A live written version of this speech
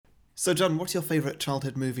So, John, what's your favourite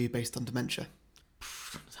childhood movie based on dementia?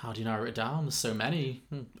 How do you narrow it down? There's so many.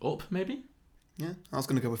 Up, maybe? Yeah, I was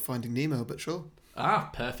going to go with Finding Nemo, but sure. Ah,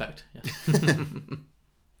 perfect. Yeah.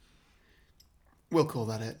 We'll call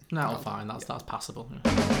that it. No, fine. That's passable.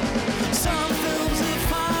 Yeah. Some films are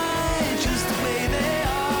fine just the way they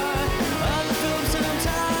are. Other films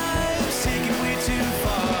sometimes take it way too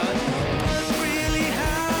far. But really,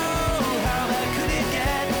 how bad could it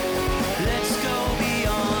get? Let's go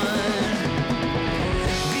beyond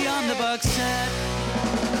the box set.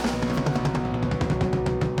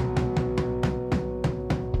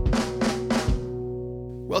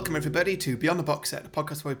 Welcome, everybody, to Beyond the Box Set, a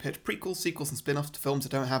podcast where we pitch prequels, sequels, and spin-offs to films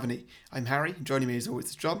that don't have any. I'm Harry, and joining me as always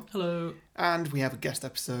is John. Hello. And we have a guest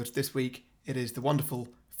episode this week. It is the wonderful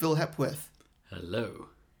Phil Hepworth. Hello.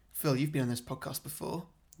 Phil, you've been on this podcast before.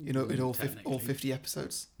 You know, in all 50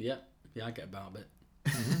 episodes. Yeah, I get about a bit.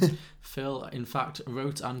 Phil, in fact,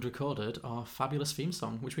 wrote and recorded our fabulous theme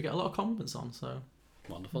song, which we get a lot of compliments on. So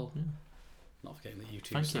Wonderful. Yeah. Not forgetting that you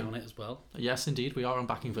two Thank sang you. on it as well. Yes, indeed, we are on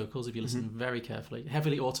backing vocals. If you listen very carefully,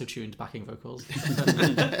 heavily auto-tuned backing vocals.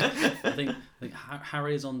 I think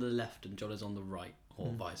Harry is on the left and John is on the right,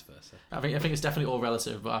 or vice versa. I think it's definitely all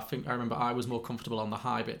relative, but I remember I was more comfortable on the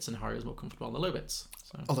high bits and Harry was more comfortable on the low bits.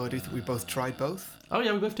 So. Although I do think we both tried both. Oh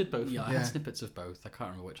yeah, we both did both. Yeah, I Yeah. had snippets of both. I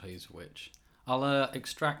can't remember which I used for which. I'll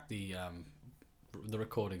extract the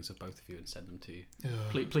recordings of both of you and send them to you.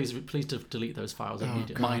 Please delete those files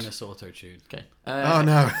immediately. God. Minus auto-tune. Okay. Oh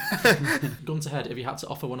no. Gun to head, if you had to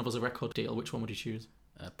offer one of us a record deal, which one would you choose?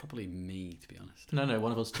 Probably me, to be honest. No,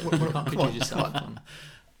 one of us two. You can't choose yourself.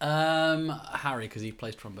 Harry, because he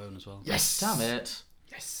plays trombone as well. Yes. Damn it.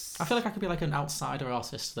 Yes. I feel like I could be like an outsider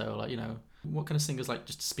artist though, like, you know, what kind of singers like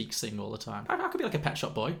just sing all the time? I could be like a Pet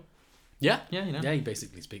Shop Boy. Yeah? Yeah, you know. Yeah, he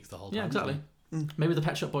basically speaks the whole time. Yeah, exactly. Maybe the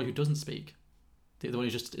Pet Shop Boy who doesn't speak. The one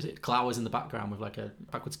who just glowers in the background with like a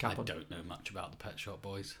backwards cap I on. don't know much about the Pet Shop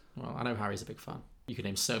Boys. Well, I know Harry's a big fan. You could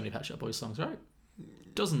name so many Pet Shop Boys songs, right?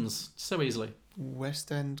 Dozens, so easily.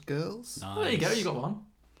 West End Girls? Nice. Well, there you go, you got one.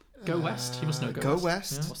 Go West. You must know Go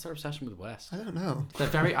West? Yeah. What's their obsession with West? I don't know. They're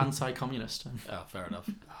very anti-communist. Oh, fair enough.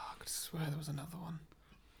 Oh, I could swear there was another one.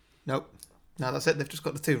 Nope. No, that's it. They've just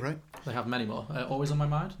got the two, right? They have many more. Always on My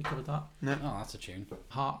Mind. You covered that. No. Oh, that's a tune.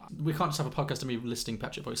 We can't just have a podcast of me listing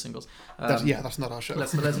Pet Shop Boys singles. That's not our show.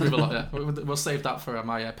 Let's move along. Yeah, we'll save that for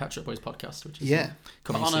my Pet Shop Boys podcast, which is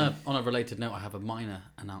coming soon. On a related note, I have a minor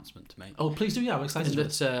announcement to make. Oh, please do. Yeah, I'm excited.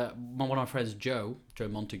 That one of my friends, Joe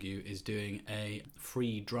Montague, is doing a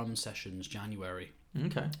free drum sessions January.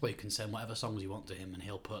 Okay. Where you can send whatever songs you want to him, and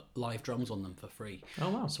he'll put live drums on them for free. Oh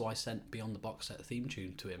wow. So I sent Beyond the Box Set theme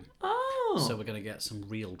tune to him. Oh. So we're going to get some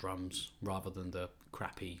real drums rather than the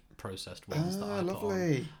crappy processed ones that I put on.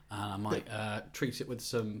 Lovely. And I might treat it with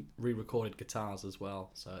some re-recorded guitars as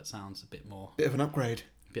well, so it sounds a bit more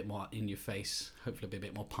in your face. Hopefully, be a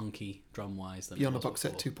bit more punky drum wise than Beyond it the was Box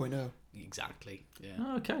Set before. 2.0. Exactly.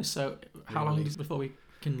 Yeah. Okay. So how long before we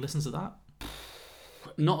can listen to that?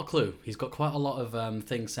 Not a clue. He's got quite a lot of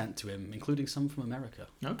things sent to him, including some from America.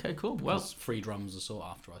 Okay. Cool. Well, Because free drums are sought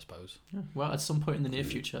after, I suppose. yeah, well, at some point in the near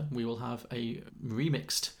future, we will have a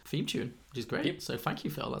remixed theme tune, which is great. Yep. So thank you,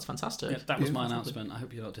 Phil. That's fantastic. Yeah, that was my Fantastic. announcement. I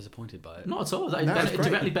hope you're not disappointed by it. Not at all. No, it's It great.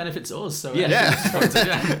 directly benefits us. So Yeah.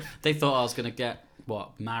 yeah. They thought I was going to get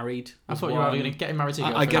married. I thought you were going to get married to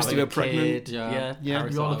your I guess girlfriend. you Having were a pregnant. kid. Yeah. Yeah. Yeah. Harry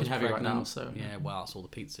You're thought I looking was heavy right pregnant. now, so- yeah. Well, that's all the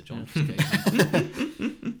pizza John just gave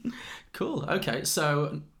me. Cool. Okay.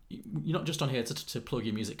 So you're not just on here to plug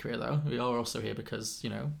your music career, though. We are also here because, you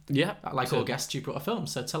know, Yeah. like so all guests, you brought a film.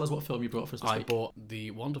 So tell us what film you brought for us this I week. bought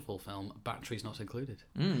the wonderful film Batteries Not Included,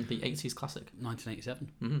 The 80s classic.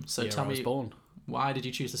 1987. So the year tell I was me, born. why did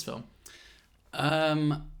you choose this film?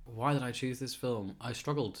 Why did I choose this film? I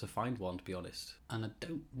struggled to find one, to be honest, and I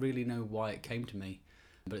don't really know why it came to me.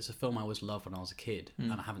 But it's a film I always loved when I was a kid,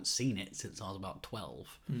 and I haven't seen it since I was about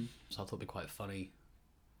 12. So I thought it'd be quite funny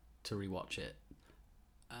to rewatch it.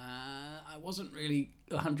 I wasn't really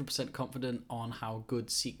 100% confident on how good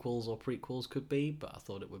sequels or prequels could be, but I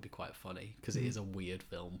thought it would be quite funny because it is a weird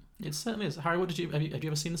film. It certainly is. Harry, have you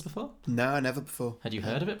ever seen this before? No, never before. Had you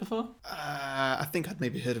heard of it before? I think I'd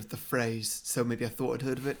maybe heard of the phrase, so maybe I thought I'd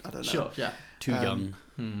heard of it. I don't know. Sure, yeah. Too young.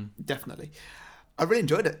 Definitely. I really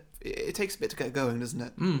enjoyed it. It takes a bit to get going, doesn't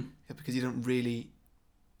it? Yeah, because you don't really...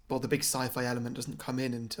 Well, the big sci-fi element doesn't come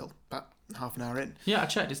in until about half an hour in. Yeah, I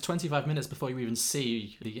checked. It's 25 minutes before you even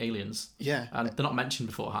see the aliens. Yeah. And they're not mentioned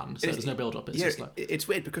beforehand, so there's no build-up. It's just like... It's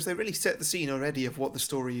weird because they really set the scene already of what the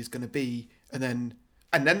story is going to be, and then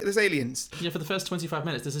And then there's aliens. Yeah, for the first 25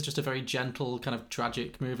 minutes, this is just a very gentle, kind of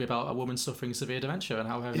tragic movie about a woman suffering severe dementia and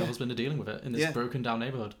how her husband are dealing with it in this broken down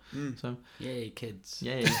neighbourhood. So, Yay, kids.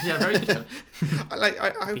 yeah, very good.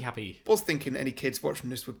 I Be happy. was thinking any kids watching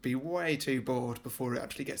this would be way too bored before it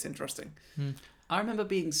actually gets interesting. I remember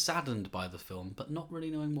being saddened by the film, but not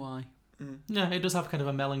really knowing why. Yeah, it does have kind of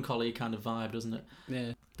a melancholy kind of vibe, doesn't it?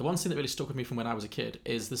 Yeah. The one scene that really stuck with me from when I was a kid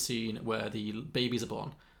is the scene where the babies are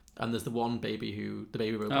born, and there's the one baby the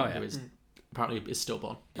baby robot who is apparently is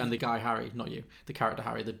stillborn, and the guy Harry, not you, the character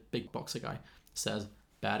Harry, the big boxer guy, says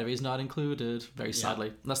batteries not included, very sadly.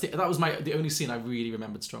 And that was the only scene I really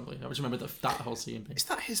remembered strongly. I just remember that whole scene. Is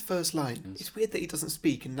that his first line? It's weird that he doesn't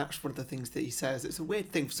speak, and that's one of the things that he says. It's a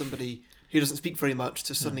weird thing for somebody who doesn't speak very much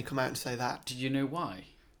to suddenly come out and say that. Did you know why?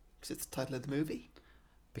 Because it's the title of the movie.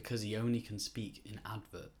 Because he only can speak in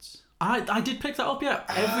adverts. I did pick that up, yeah.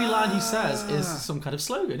 Every line he says is some kind of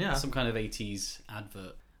slogan, yeah. Some kind of 80s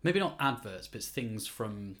advert. Maybe not adverts, but it's things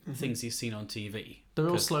from things he's seen on TV. They're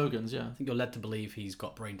all slogans, yeah. I think you're led to believe he's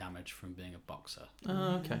got brain damage from being a boxer.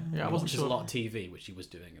 Oh, okay. Yeah, I He wasn't watches sure. a lot of TV, which he was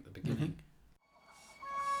doing at the beginning.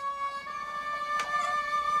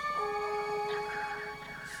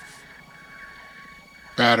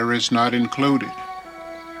 Batteries not included.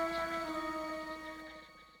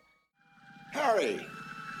 Harry,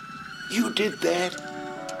 you did that?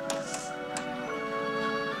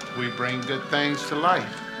 We bring good things to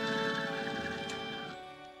life.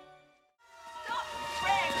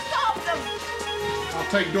 Stop them!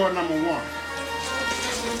 I'll take door number 1.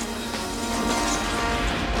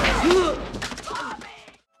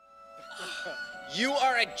 You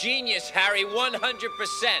are a genius, Harry,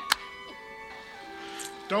 100%.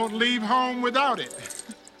 Don't leave home without it.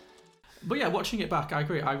 But yeah, watching it back, I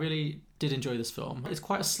agree. I really did enjoy this film. It's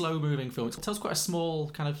quite a slow-moving film. It tells quite a small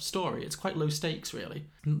kind of story. It's quite low stakes, really.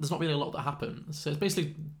 There's not really a lot that happens. So it's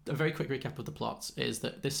basically a very quick recap of the plot is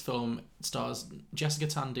that this film stars Jessica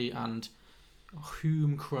Tandy and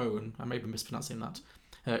Hume Crone. I may be mispronouncing that.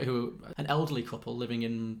 Who are an elderly couple living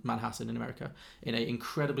in Manhattan in America in an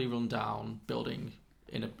incredibly run-down building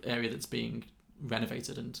in an area that's being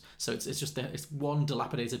renovated, and so it's one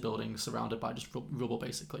dilapidated building surrounded by just rubble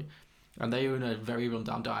basically, and they own a very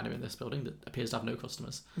run-down diner in this building that appears to have no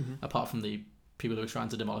customers apart from the people who are trying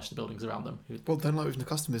to demolish the buildings around them. Well, they're not even the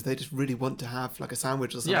customers. They just really want to have like a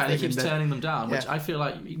sandwich or something. Yeah, and he keeps turning them down, which Yeah. I feel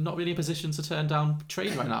like not really in a position to turn down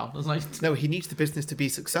trade right now. It's like, No, he needs the business to be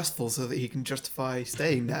successful so that he can justify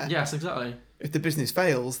staying there. yes, exactly. If the business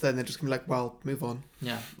fails, then they're just going to be like, well, move on.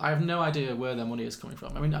 Yeah, I have no idea where their money is coming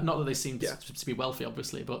from. I mean, not that they seem Yeah. to be wealthy,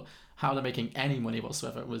 obviously, but how they're making any money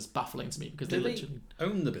whatsoever was baffling to me because they Did they literally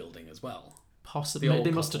own the building as well? possibly The old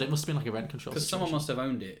they must have. couple. It must have been like a rent control. Because someone situation. must have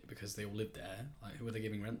owned it because they all lived there. Like, who were they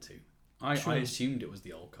giving rent to? I assumed it was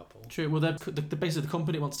the old couple. True. Well, basically the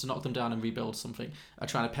company wants to knock them down and rebuild something. Are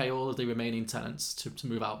trying to pay all of the remaining tenants to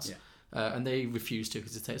move out, and they refuse to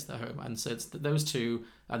because it takes their home. And so it's those two,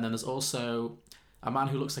 and then there's also a man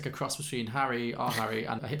who looks like a cross between our Harry,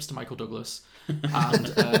 and a hipster Michael Douglas, and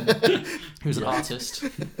who's an artist.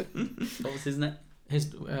 What was his name?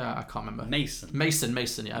 I can't remember. Mason.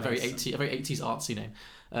 Mason, yeah, a very 80s artsy name.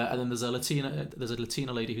 And then there's a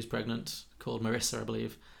Latina lady who's pregnant called Marissa, I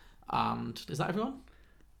believe. And is that everyone?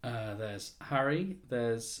 There's Harry.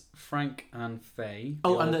 There's Frank and Faye.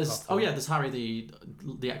 Oh, and there's Harry,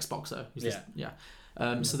 the ex-boxer. Yeah.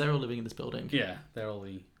 So they're all living in this building. Yeah, they're all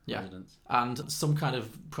the residents. And some kind of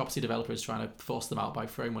property developer is trying to force them out by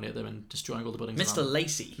throwing money at them and destroying all the buildings. Mr.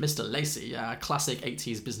 Lacey. Mr. Lacey, yeah, classic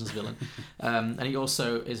 80s business villain. And he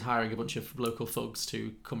also is hiring a bunch of local thugs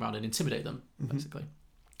to come around and intimidate them, basically.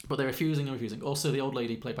 But they're refusing. Also, the old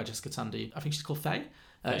lady played by Jessica Tandy, I think she's called Faye.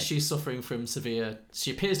 She's suffering from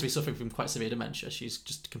she appears to be suffering from quite severe dementia. She's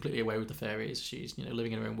just completely away with the fairies. She's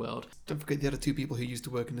living in her own world. Don't forget the other two people who used to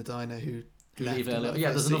work in the diner who left Leave in early. that Yeah,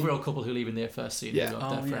 first there's scene. another old couple who leave in their first scene. Yeah. Who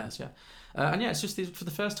are their friends. Yeah. And yeah, it's just for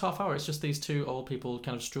the first half hour, it's just these two old people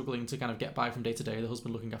kind of struggling to kind of get by from day to day. The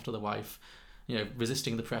husband looking after the wife,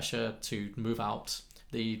 resisting the pressure to move out.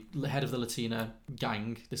 The head of the Latina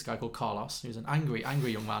gang, this guy called Carlos, who's an angry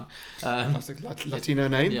young man. Classic Latino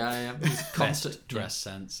name. Yeah. He's constant Best dress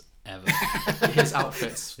sense ever. His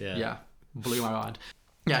outfits, Yeah. blew my mind.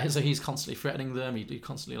 Yeah, so he's constantly threatening them. He's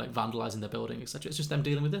constantly like vandalising their building, etc. It's just them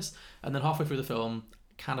dealing with this. And then halfway through the film,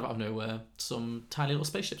 kind of out of nowhere, some tiny little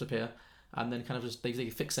spaceships appear, and then kind of just they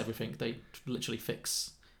fix everything. They literally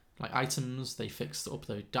fix like items. They fix up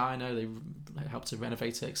the diner. They help to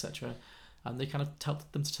renovate it, etc. And they kind of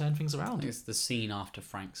help them to turn things I around. think it's the scene after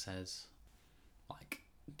Frank says, like,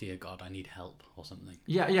 "Dear God, I need help" or something.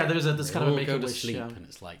 Yeah. There's They kind of a all make go a to wish. sleep, Yeah. and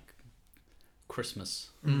it's like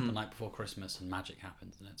Christmas, the night before Christmas, and magic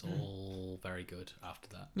happens, and it's all very good after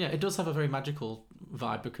that. Yeah, it does have a very magical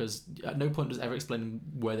vibe because at no point does it ever explain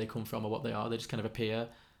where they come from or what they are. They just kind of appear,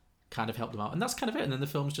 kind of help them out, and that's kind of it. And then the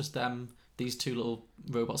film's just them, these two little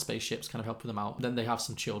robot spaceships, kind of helping them out. Then they have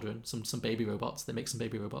some children, some baby robots. They make some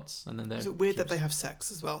baby robots, and then they're. Is it weird that they have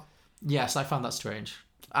sex as well? Yes, I found that strange,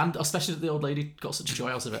 and especially that the old lady got such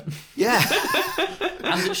joy out of it. Yeah.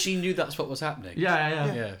 And that she knew that's what was happening.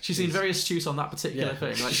 Yeah. She seemed very astute on that particular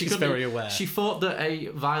thing. Like She's very aware. She thought that a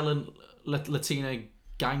violent Latina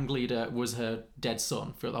gang leader was her dead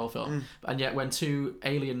son throughout the whole film, and yet when two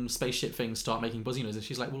alien spaceship things start making buzzy noises,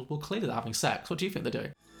 she's like, well, clearly they're having sex. What do you think they're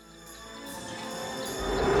doing?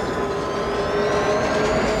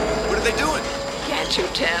 What are they doing? Can't you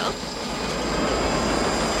tell?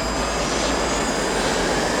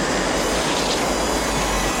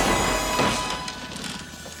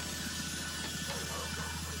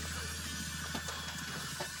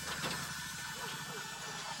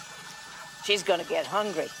 She's gonna get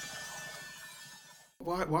hungry.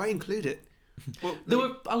 Why include it? Well, There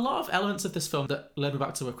were a lot of elements of this film that led me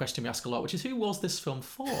back to a question we ask a lot, which is who was this film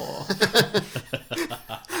for?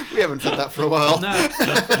 we haven't said that for a while. No,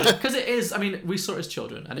 because it is. I mean, we saw it as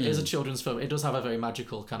children, and it is a children's film. It does have a very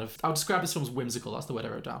magical kind of. I would describe this film as whimsical. That's the word I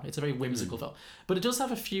wrote down. It's a very whimsical film, but it does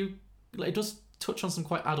have a few. It does touch on some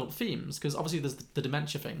quite adult themes because obviously there's the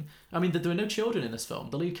dementia thing. I mean, there are no children in this film.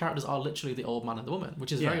 The lead characters are literally the old man and the woman,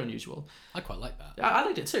 which is very unusual. I quite like that. I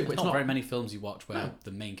liked it too, but There's it's not very many films you watch where the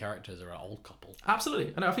main characters are an old couple.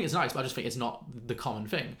 Absolutely, I think it's nice, but I just think it's not the common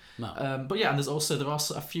thing. No. But yeah, and there are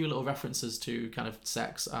a few little references to kind of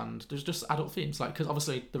sex, and there's just adult themes, like because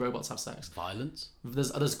obviously the robots have sex. Violence.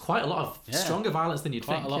 There's quite a lot of stronger violence than you'd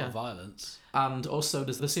think. Quite a lot of violence. And also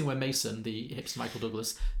there's the scene where Mason, the hipster Michael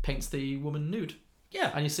Douglas, paints the woman nude.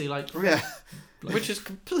 Yeah. And you see like Yeah. Which is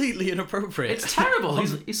completely inappropriate. it's terrible.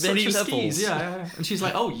 He's such a many skis. levels. Yeah. And she's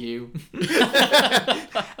like, oh, you.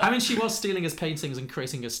 I mean, she was stealing his paintings and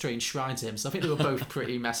creating a strange shrine to him, so I think they were both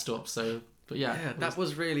pretty messed up. So, but Yeah, that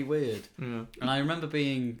was really weird. And I remember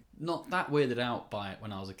being not that weirded out by it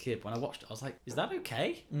when I was a kid. When I watched it, I was like, is that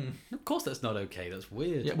okay? Of course that's not okay. That's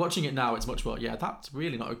weird. Yeah, watching it now, it's much more, that's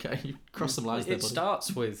really not okay. You crossed some lines there, It buddy.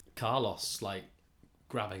 starts with Carlos, like,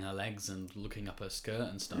 grabbing her legs and looking up her skirt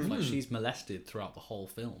and stuff. Like, she's molested throughout the whole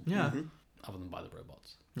film. Yeah. Other than by the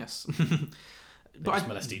robots. Yes. They just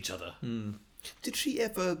molest each other. Did she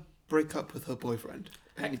ever break up with her boyfriend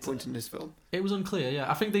at any point in this film? It was unclear,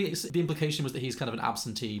 yeah. I think the implication was that he's kind of an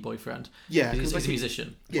absentee boyfriend. Yeah, He's 'cause a like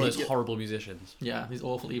musician. Yeah, One of those yeah. horrible musicians. Yeah, these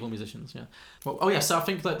awful, evil musicians, yeah. Well, so I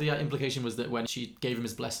think that the implication was that when she gave him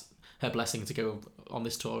her blessing to go on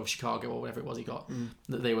this tour of Chicago or whatever it was he got,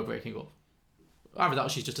 that they were breaking up. Either that or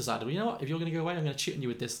she's just decided, well, you know what, if you're going to go away, I'm going to cheat on you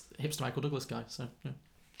with this hipster Michael Douglas guy, so, yeah.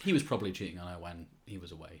 He was probably cheating on her when he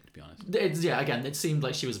was away, to be honest. Again, it seemed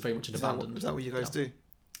like she was very much an abandoned. Is that what you guys do?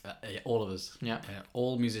 Yeah, all of us. Yeah.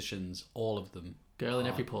 All musicians, all of them. Girl in are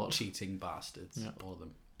every port. Cheating bastards. Yeah. All of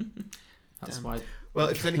them. That's why. Well,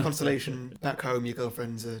 if there's any consolation, back home your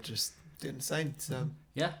girlfriends are just doing the same. So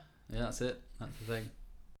Yeah, that's it. That's the thing.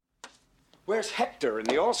 Where's Hector and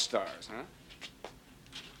the All-Stars, huh?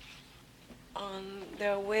 On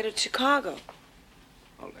their way to Chicago.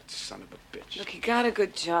 Oh, that son of a bitch. Look, he got a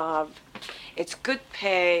good job. It's good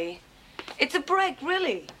pay. It's a break,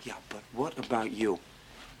 really. Yeah, but what about you?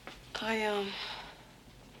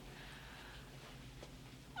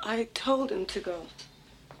 I told him to go.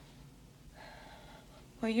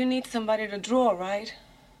 Well, you need somebody to draw, right?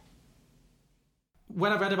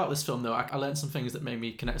 When I read about this film, though, I learned some things that made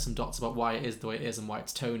me connect some dots about why it is the way it is and why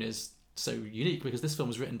its tone is so unique, because this film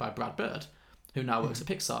was written by Brad Bird, who now works at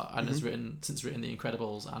Pixar and has written The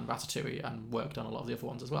Incredibles and Ratatouille and worked on a lot of the other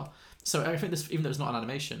ones as well. So I think this, even though it's not an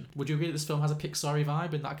animation, would you agree that this film has a Pixar-y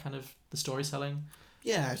vibe in that kind of the storytelling?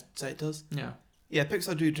 yeah, I'd say it does. Yeah. Yeah,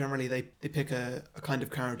 Pixar do generally, they pick a kind of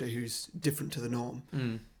character who's different to the norm.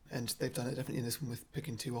 And they've done it definitely in this one with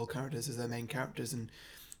picking two old characters as their main characters and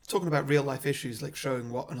talking about real life issues, like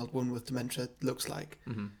showing what an old woman with dementia looks like,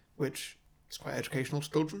 which is quite educational to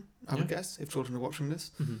children, I would guess, if children are watching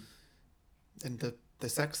this. And the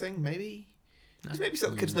sex thing, maybe? Maybe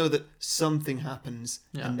some kids know that something happens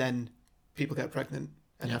and then people get pregnant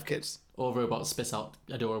and have kids. Or robots spit out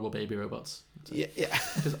adorable baby robots. Yeah.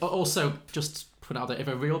 Because also, just put out there, if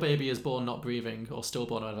a real baby is born not breathing or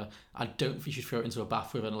stillborn or whatever, I don't think you should throw it into a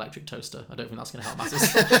bath with an electric toaster. I don't think that's going to help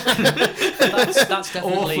matters. That's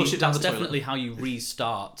definitely, flush it down that's the toilet. definitely how you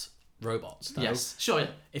restart robots, though. Yes, sure, yeah.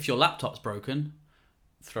 If your laptop's broken,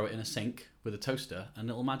 throw it in a sink with a toaster and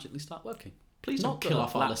it'll magically start working. Please Not don't kill that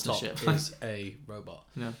off our laptop listenership. is a robot.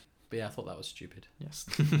 Yeah. But yeah, I thought that was stupid. Yes.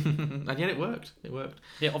 And yet it worked. It worked.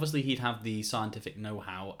 Yeah, obviously he'd have the scientific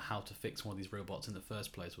know-how how to fix one of these robots in the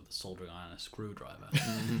first place with a soldering iron and a screwdriver.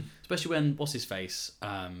 Especially when, what's-his-face,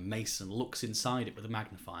 Mason looks inside it with a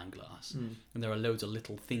magnifying glass. And there are loads of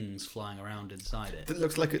little things flying around inside it. It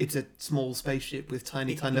looks like it's a small spaceship with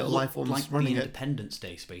tiny little life forms like running the it. Independence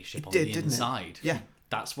Day spaceship on didn't the it? inside. Yeah.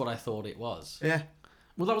 That's what I thought it was. Yeah.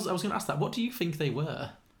 Well, I was going to ask that. What do you think they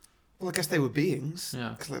were? Well, I guess they were beings. Yeah.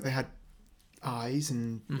 Because like, they had eyes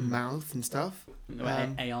and mouth and stuff. They were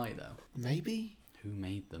AI, though. Maybe? Who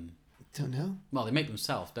made them? Don't know. Well, they make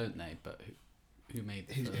themselves, don't they? But who made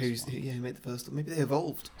the first one? Who made the first one? Maybe they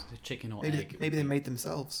evolved. The chicken or Maybe, egg? maybe they made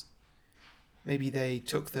themselves. Maybe they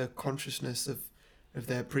took the consciousness of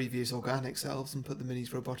their previous organic selves and put them in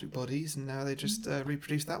these robotic bodies, and now they just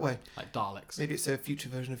reproduce that way. Like Daleks. Maybe it's a future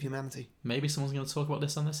version of humanity. Maybe someone's going to talk about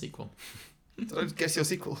this on their sequel. Did I guess your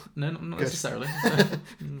sequel? No, not Good. necessarily.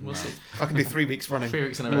 We'll see. I can do 3 weeks running. 3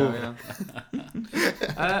 weeks in a row,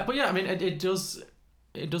 yeah. But yeah, I mean, it does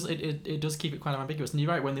keep it kind of ambiguous. And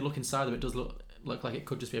you're right, when they look inside of it, it does look like it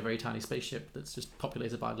could just be a very tiny spaceship that's just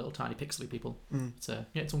populated by little tiny pixely people. So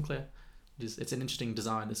yeah, it's unclear. It's an interesting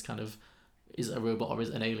design. This kind of is it a robot or is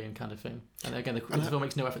it an alien kind of thing. And again, the film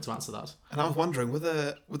makes no effort to answer that. And I was wondering, with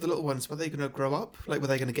the little ones, were they going to grow up? Like, were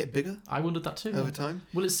they going to get bigger? I wondered that too. Over time?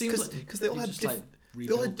 Well, it seems because they all had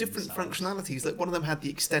different functionalities. Like, one of them had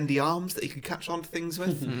the extendy arms that you could catch onto things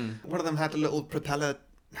with. One of them had a little propeller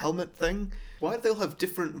helmet thing. Why do they all have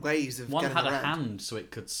different ways of One getting had around? a hand so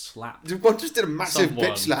it could slap. One just did a massive someone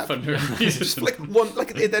bitch slap. for no Just reason. like one,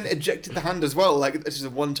 like it then ejected the hand as well. Like, this is a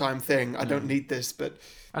one-time thing. I don't need this, but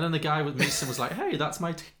And then the guy with Mason was like, "Hey, that's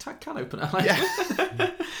my can opener." Like,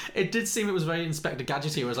 yeah, it did seem it was very Inspector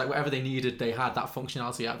Gadgety, whereas like whatever they needed, they had that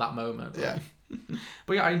functionality at that moment. yeah.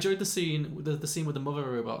 But yeah, I enjoyed the scene. The scene with the mother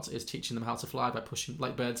robot is teaching them how to fly by pushing,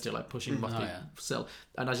 like birds do, like pushing off the sill.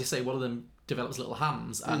 And as you say, one of them develops little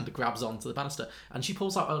hands and grabs onto the banister, and she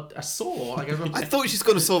pulls out a saw. Like I thought she's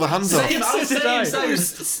going to saw the hands off. same.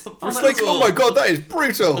 It's like, oh my god, that is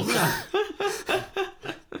brutal.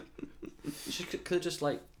 She could have just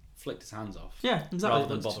like flicked his hands off. Yeah, exactly.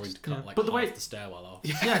 Rather than bothering to cut like but the half way the stairwell off.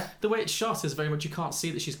 yeah, the way it's shot is very much, you can't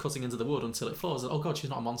see that she's cutting into the wood until it falls. Oh god, she's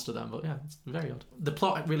not a monster then, but yeah, it's very odd. The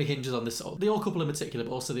plot really hinges on this, the old couple in particular,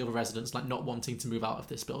 but also the other residents, like not wanting to move out of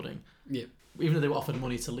this building. Yeah. Even though they were offered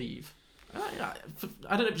money to leave. I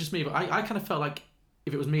don't know if it's just me, but I kind of felt like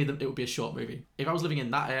if it was me, then it would be a short movie. If I was living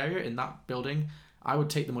in that area, in that building, I would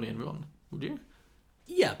take the money and run. Would you?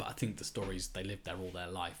 Yeah, but I think the stories, they lived there all their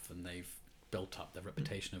life and they've built up their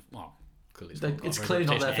reputation of, well, clearly It's clearly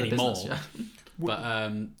not there for the business, yeah.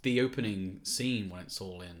 But the opening scene when it's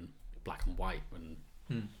all in black and white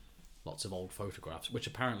and lots of old photographs, which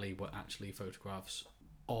apparently were actually photographs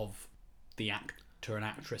of the actor and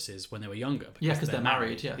actresses when they were younger. Yeah, because they're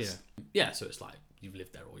married, yes. Yeah, so it's like, you've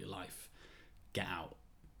lived there all your life, get out.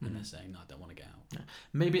 And they're saying, no, I don't want to get out. Yeah.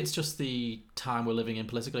 Maybe it's just the time we're living in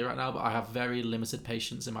politically right now, but I have very limited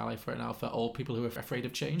patience in my life right now for old people who are afraid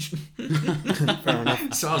of change. Fair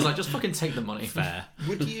enough. So I was like, just fucking take the money. Fair.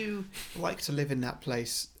 Would you like to live in that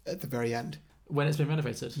place at the very end? When it's been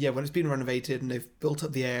renovated? Yeah, when it's been renovated and they've built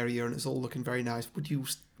up the area and it's all looking very nice, would you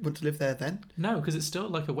want to live there then? No, because it's still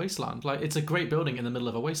like a wasteland. Like, it's a great building in the middle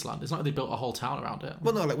of a wasteland. It's not like they built a whole town around it.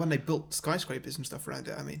 Well, no, like when they built skyscrapers and stuff around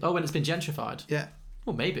it, I mean. Oh, when it's been gentrified? Yeah.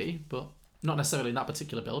 Well, maybe, but not necessarily in that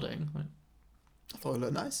particular building. Right? I thought it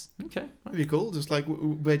looked nice. Okay. That'd be cool. Just like,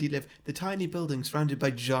 where do you live? The tiny building surrounded by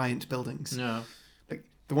giant buildings. Yeah. Like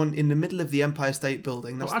the one in the middle of the Empire State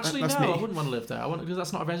Building. That's, Well, actually, that's no, me. I wouldn't want to live there. Because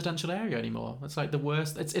that's not a residential area anymore. It's like the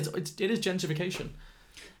worst. It is gentrification.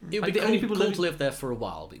 It would Like, be the only cool, people cool living- to live there for a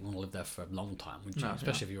while, but you want to live there for a long time, wouldn't you? No,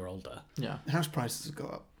 Especially if you're older. Yeah. House prices go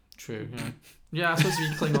up. True. Yeah. Yeah, I suppose if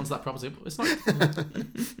you cling on to that property, but it's not.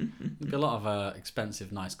 There'd be a lot of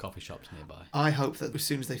expensive, nice coffee shops nearby. I hope that as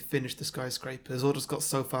soon as they finish the skyscrapers or just got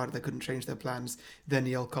so far that they couldn't change their plans, then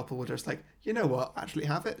the old couple were just like, you know what, actually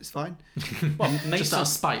have it, it's fine. Well, Just out of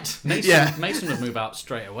spite. Mason would move out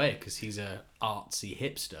straight away because he's a artsy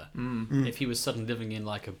hipster. If he was suddenly living in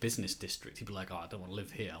like a business district, he'd be like, oh, I don't want to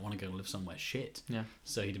live here. I want to go live somewhere shit. Yeah.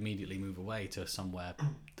 So he'd immediately move away to somewhere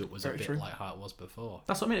that was Very a bit true. like how it was before.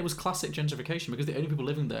 That's what I mean. It was classic gentrification because the only people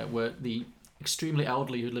living there were the extremely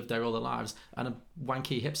elderly who lived there all their lives and a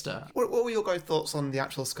wanky hipster. What were your guys' thoughts on the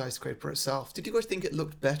actual skyscraper itself? Did you guys think it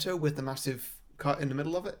looked better with the massive cut in the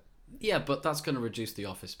middle of it? Yeah, but that's going to reduce the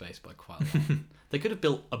office space by quite a lot. They could have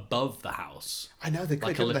built above the house. I know they could,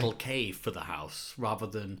 like a couldn't little they? cave for the house rather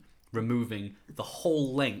than removing the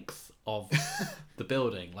whole length of the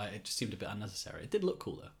building. Like, it just seemed a bit unnecessary. It did look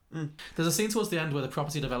cool though. There's a scene towards the end where the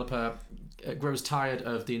property developer grows tired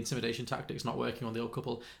of the intimidation tactics not working on the old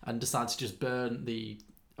couple and decides to just burn the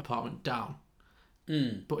apartment down.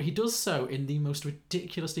 But he does so in the most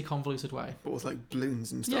ridiculously convoluted way. But with like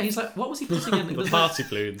balloons and stuff. Yeah, he's like, what was he putting in? The party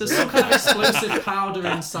balloons. There's some kind of explosive powder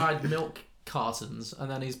inside milk cartons, and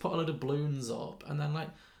then he's put a load of balloons up, and then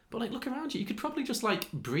look around you. You could probably just like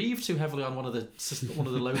breathe too heavily on one of the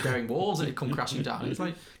load bearing walls, and it'd come crashing down. It's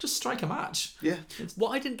like, just strike a match. Yeah.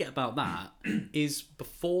 What I didn't get about that is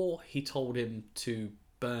before he told him to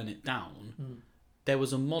burn it down, there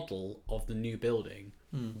was a model of the new building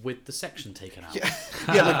with the section taken out.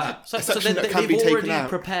 Yeah, So section that they've can be taken already out.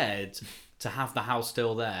 prepared to have the house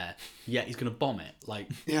still there, yet he's going to bomb it. Like,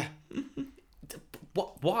 Yeah.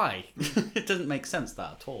 what? Why? It doesn't make sense,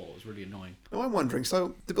 that at all. It was really annoying. Now I'm wondering,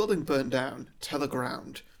 so the building burnt down to the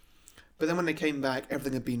ground, but then when they came back,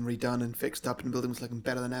 everything had been redone and fixed up, and the building was looking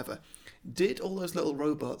better than ever. Did all those little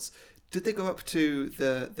robots, did they go up to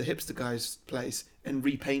the hipster guy's place and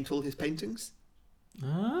repaint all his paintings?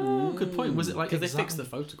 Oh, good point. Was it like Because they fixed the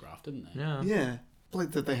photograph, didn't they? Yeah. Yeah.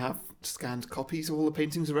 Like, did they have scanned copies of all the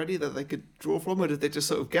paintings already that they could draw from, or did they just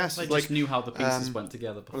sort of guess? They like, just knew how the pieces went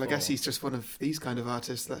together before. well, I guess he's just one of these kind of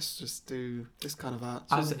artists. Let's just do this kind of art.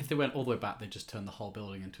 So if they went all the way back, they'd just turn the whole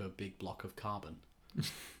building into a big block of carbon.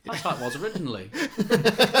 That's how it was originally.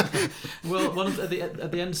 Well, at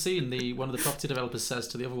the end scene, one of the property developers says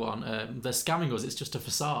to the other one, "They're scamming us. It's just a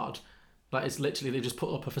facade." Like, it's literally, they just put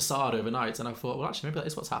up a facade overnight, and I thought, well, actually, maybe that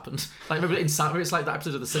is what's happened. Like, maybe it's like that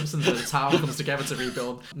episode of The Simpsons where the town comes together to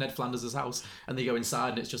rebuild Ned Flanders' house, and they go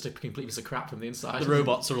inside, and it's just a complete piece of crap from the inside. The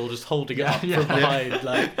robots are all just holding it up from Yeah. behind.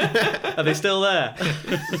 Like, are they still there?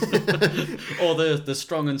 Or the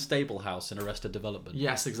strong and stable house in Arrested Development.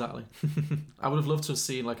 Yes, exactly. I would have loved to have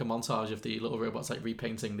seen like a montage of the little robots like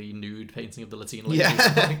repainting the nude painting of the Latina lady.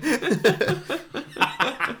 Yeah.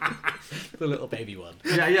 The little baby one.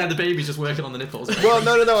 Yeah, the baby's just working on the nipples. Well,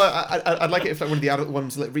 no. I'd like it if like one of the adult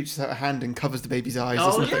ones like reaches out a hand and covers the baby's eyes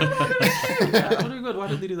or something. That would be good. Why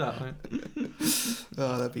didn't they do that? Right?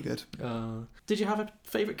 Oh, that'd be good. Did you have a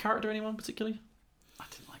favourite character, anyone particularly? I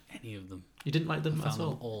didn't like any of them. You didn't like them I at found all?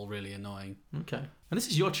 them all really annoying. Okay. And this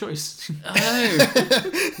is your choice.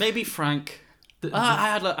 Oh, maybe Frank.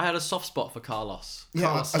 I had a soft spot for Carlos. Yeah,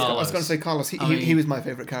 I was going to say Carlos. He was my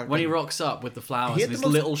favourite character. When he rocks up with the flowers He had and his the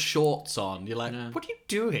most- little shorts on, you're like, what are you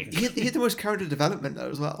doing? He had the most character development though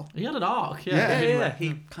as well. He had an arc. Yeah.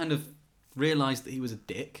 He kind of realised that he was a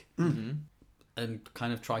dick and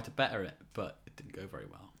kind of tried to better it, but it didn't go very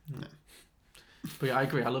well. No. But yeah, I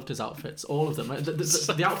agree. I loved his outfits, all of them.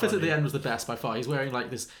 The outfit at the end was the best by far. He's wearing like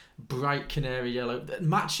this bright canary yellow,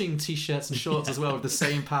 matching t-shirts and shorts as well with the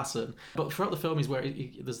same pattern. But throughout the film, he's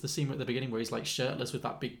wearing. There's the scene at the beginning where he's like shirtless with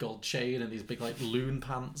that big gold chain and these big like loon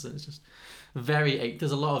pants, and it's just very.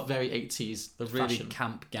 There's a lot of very 80s. The really fashion.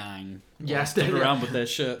 camp gang. Yes, stick yeah. around with their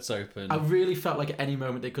shirts open. I really felt like at any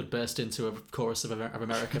moment they could burst into a chorus of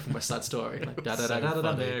America from West Side Story, like da da da da da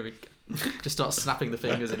America. Just start snapping the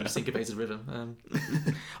fingers in syncopated rhythm.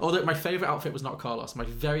 Although my favourite outfit was not Carlos. My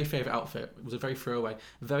very favourite outfit was a very throwaway.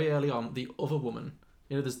 Very early on, the other woman.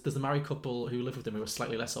 You know, there's the married couple who live with them who are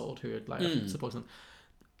slightly less old, who are like supporting them.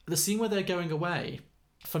 The scene where they're going away,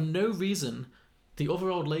 for no reason, the other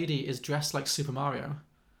old lady is dressed like Super Mario.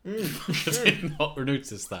 I did not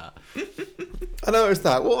notice that. I noticed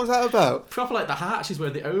that. What was that about? Proper like the hat, she's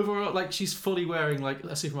wearing the overall, like she's fully wearing like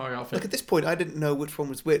a Super Mario outfit. Like at this point, I didn't know which one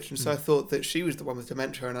was which, and so I thought that she was the one with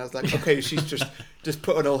dementia, and I was like, okay, she's just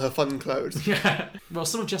put on all her fun clothes. Yeah. Well,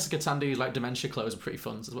 some of Jessica Tandy's like dementia clothes are pretty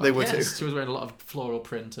fun as well. They were too. She was wearing a lot of floral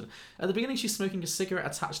print, and at the beginning she's smoking a cigarette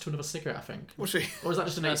attached to another cigarette, I think. Was she? Or is that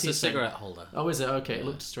just an 80s That's a thing? cigarette holder. Oh, is it? Okay, it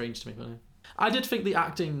looked strange to me. But I did think the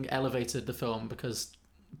acting elevated the film because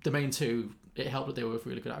the main two, it helped that they were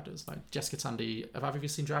really good actors. Like Jessica Tandy. Have either of you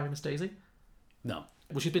seen Driving Miss Daisy? No.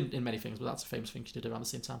 Well, she's been in many things, but that's a famous thing she did around the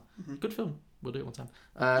same time. Good film. We'll do it one time.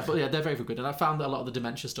 But yeah, they're very, very good. And I found that a lot of the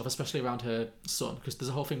dementia stuff, especially around her son, because there's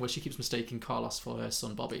a whole thing where she keeps mistaking Carlos for her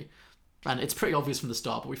son Bobby. And it's pretty obvious from the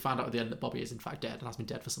start, but we found out at the end that Bobby is in fact dead and has been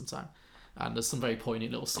dead for some time. And there's some very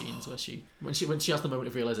poignant little scenes where when she has the moment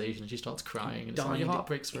of realization, she starts crying, and it's like, your heart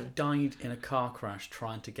breaks for her. He died in a car crash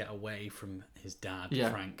trying to get away from his dad, Yeah.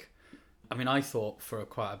 Frank. I mean, I thought for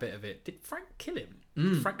quite a bit of it, did Frank kill him?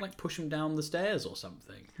 Did Frank like push him down the stairs or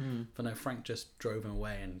something? But no, Frank just drove him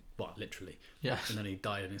away and, well, literally. Yeah. And then he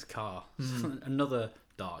died in his car. Another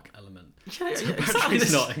dark element. Yeah, Apparently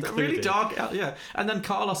it's not It's included. really dark. Yeah, and then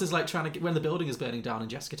Carlos is like trying to get, when the building is burning down and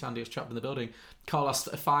Jessica Tandy is trapped in the building. Carlos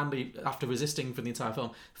finally, after resisting for the entire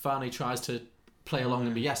film, finally tries to play along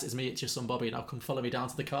and be, yes, it's me, it's your son Bobby, now come follow me down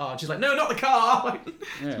to the car. And she's like, no, not the car. Like,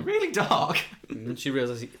 it's really dark. And then she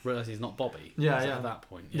realises he's not Bobby. Yeah, Is it yeah. At that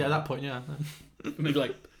point. Yeah, at that point, yeah. Maybe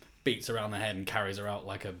like beats her around the head and carries her out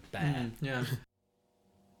like a bear. Yeah.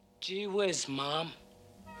 Gee whiz, Mom.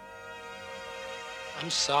 I'm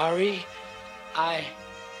sorry. I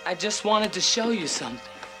just wanted to show you something.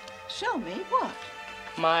 Show me what?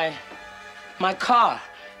 My car.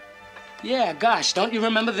 Yeah, gosh, don't you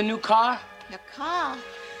remember the new car? Your car?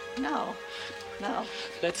 No.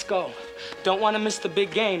 Let's go. Don't want to miss the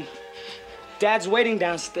big game. Dad's waiting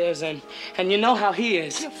downstairs, and you know how he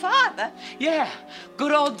is. Your father? Yeah,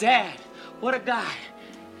 good old Dad. What a guy.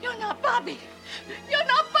 You're not Bobby. You're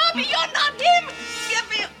not Bobby. You're not him. Give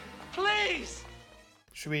me... Please.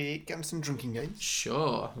 Should we get into some drinking games?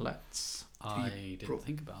 Sure, let's. I didn't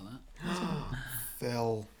think about that.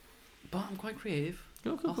 Phil. But I'm quite creative.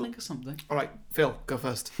 Cool. I'll think of something. All right, Phil, go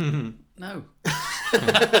first. No.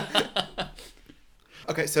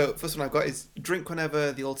 Okay, so first one I've got is drink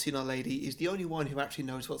whenever the old senile lady is the only one who actually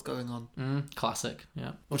knows what's going on. Classic,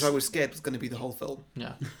 yeah. Which I was scared was going to be the whole film.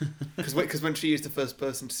 Yeah. Because when she is the first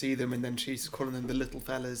person to see them and then she's calling them the little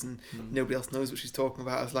fellas and nobody else knows what she's talking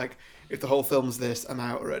about, I was like, if the whole film's this, I'm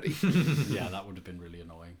out already. Yeah, that would have been really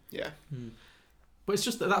annoying. Yeah. But it's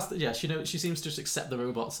just she seems to just accept the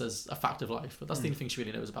robots as a fact of life, but that's the only thing she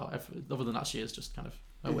really knows about. Other than that, she is just kind of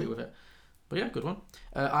away with it. But yeah, good one.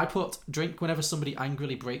 I put drink whenever somebody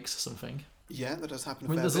angrily breaks something. Yeah, that does happen. I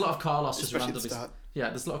mean, there's a lot of Carlos just especially at the randomly. start. Yeah,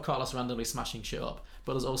 there's a lot of Carlos randomly smashing shit up,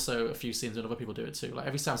 but there's also a few scenes when other people do it too. Like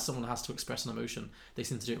every time someone has to express an emotion, they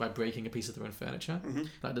seem to do it by breaking a piece of their own furniture.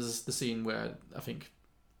 Like there's the scene where I think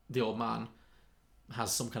the old man has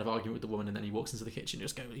some kind of argument with the woman, and then he walks into the kitchen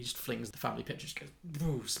and he just flings the family picture, just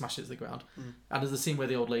goes, smashes it to the ground. And there's the scene where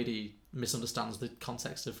the old lady misunderstands the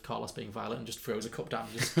context of Carlos being violent and just throws a cup down.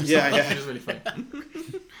 Just it's really funny.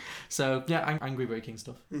 So yeah, angry breaking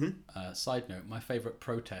stuff. Side note, my favourite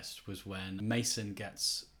protest was when Mason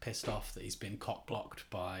gets pissed off that he's been cock blocked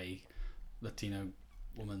by Latino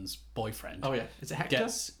woman's boyfriend. Oh yeah, is it Hector?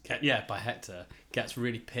 By Hector. Gets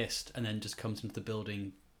really pissed and then just comes into the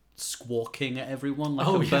building squawking at everyone like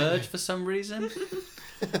a bird for some reason.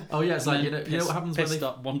 Oh yeah, it's like you know what happens when they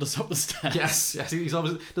wanders up the stairs. Yes. There's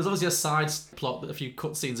obviously a side plot, a few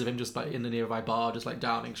cut scenes of him just like in the nearby bar, just like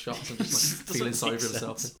downing shots and just like feeling sorry for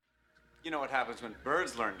himself. You know what happens when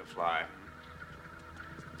birds learn to fly?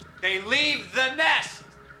 They leave the nest!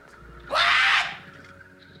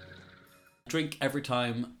 Drink every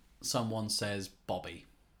time someone says Bobby.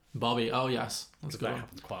 Bobby, oh yes, that's good. That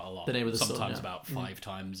happens quite a lot. The name of the sometimes son, about 5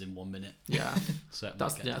 times in 1 minute. Yeah, So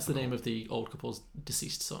that's the name of the old couple's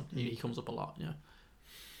deceased son. He comes up a lot.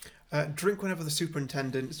 Yeah. Drink whenever the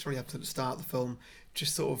superintendent, it's probably up to the start of the film,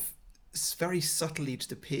 just sort of very subtly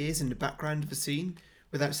just appears in the background of the scene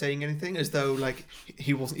without saying anything, as though like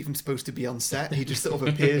he wasn't even supposed to be on set. He just sort of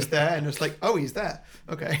appears there and it's like, oh, he's there.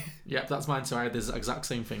 Okay. Yeah, that's mine too. I had this exact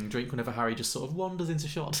same thing. Drink whenever Harry just sort of wanders into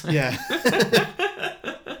shot. Yeah.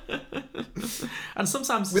 And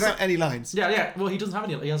sometimes without any lines. Yeah. Well, he doesn't have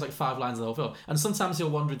any. He has like 5 lines in the whole film. And sometimes he'll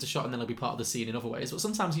wander into shot and then he'll be part of the scene in other ways. But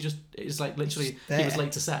sometimes it's like literally he was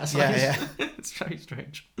late to set. So it's very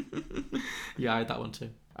strange. Yeah, I had that one too.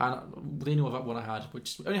 And the only one I had,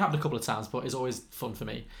 which only happened a couple of times, but is always fun for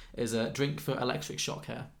me, is a drink for electric shock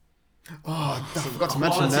hair. Oh, I forgot to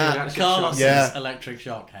mention that. Carlos's electric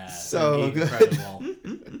shock hair. So incredible.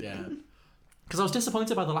 Yeah. Because I was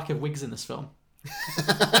disappointed by the lack of wigs in this film.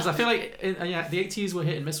 Because I feel like the 80s were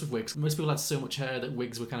hit and miss with wigs. Most people had so much hair that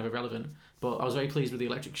wigs were kind of irrelevant. But I was very pleased with the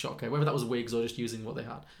electric shock hair, whether that was wigs or just using what they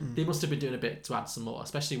had. They must have been doing a bit to add some more,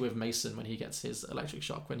 especially with Mason when he gets his electric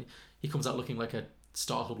shock, when he comes out looking like a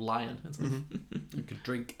startled lion and stuff. You could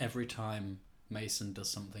drink every time Mason does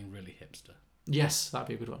something really hipster. Yes, that'd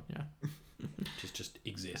be a good one, yeah. Just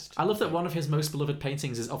exist. I love that one of his most beloved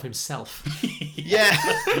paintings is of himself. Yeah.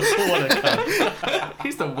 What a cunt.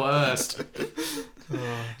 He's the worst.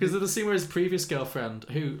 Because there's the scene where his previous girlfriend,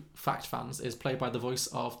 who, fact fans, is played by the voice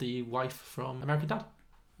of the wife from American Dad.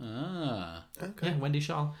 Ah. Okay. Yeah, Wendy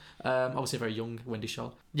Schaal. Obviously a very young Wendy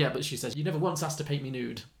Schaal. Yeah, but she says, "You never once asked to paint me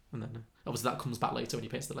nude." And then obviously that comes back later when he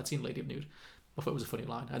paints the Latina lady nude. I thought it was a funny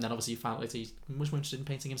line. And then obviously you found out later he's much more interested in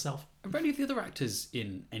painting himself. Are any of the other actors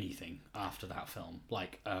in anything after that film?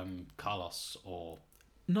 Like Carlos or...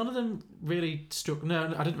 None of them really struck...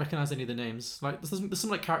 No, I didn't recognise any of the names. Like there's some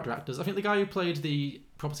like character actors. I think the guy who played the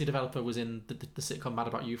property developer was in the sitcom Mad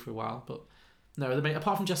About You for a while. But no,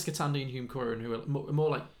 apart from Jessica Tandy and Hume Curran, who are more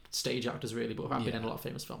like stage actors really, but have been in a lot of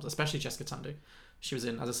famous films, especially Jessica Tandy. She was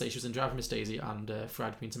in, as I say, she was in Driving Miss Daisy and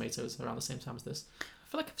Fried Green Tomatoes around the same time as this.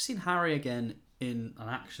 I feel like I've seen Harry again in an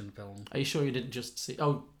action film. Are you sure you didn't just see...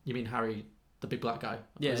 Oh, you mean Harry, the big black guy?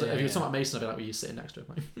 Yeah, if you were talking about Mason, I'd be like, were you sitting next to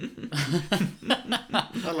him?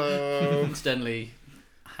 Hello. Incidentally,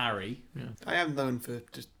 Harry. Yeah. I am known for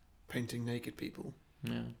just painting naked people.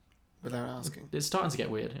 Yeah. Without asking. It's starting to get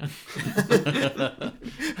weird.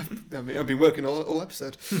 I've been working all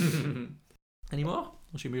episode. Any more?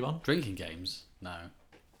 Or should we move on? Drinking games? No.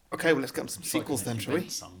 Okay, well, let's get some sequels then, shall we?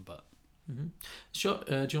 Some, but... Sure.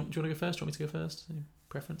 Do you want to go first? Do you want me to go first? Any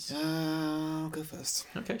preference? I'll go first.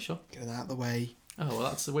 Okay, sure. Get it out of the way. Oh, well,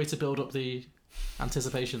 that's a way to build up the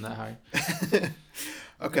anticipation there, Harry.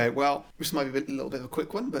 Okay, well, this might be a little bit of a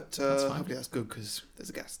quick one, but That's fine. hopefully that's good because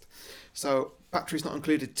there's a guest. So, Batteries Not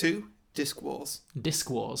Included 2, Disc Wars. Disc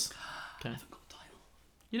Wars. Okay.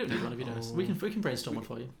 You don't need one if you don't. We can brainstorm one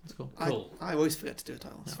for you. That's cool. I always forget to do a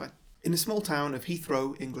title. It's fine. In a small town of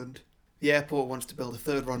Heathrow, England, the airport wants to build a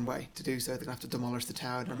third runway. To do so, they're going to have to demolish the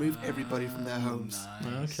town and remove everybody from their homes.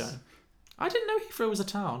 Nice. Okay. I didn't know Heathrow was a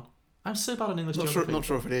town. I'm so bad on English Not geography.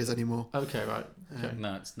 sure if it is anymore. Okay, right. Okay.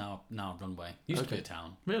 No, it's now a runway. Used to be a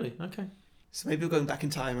town. Really? Okay. So maybe we're going back in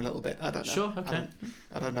time a little bit. I don't know. Sure, okay.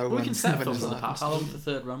 I don't know. Well, we can set when films this in the will happen. past. How long has the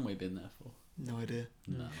third runway been there for? No idea.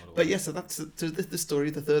 No. But yeah, so that's the story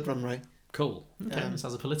of the third runway. Cool. Okay, this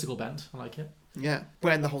has a political bent. I like it. Yeah,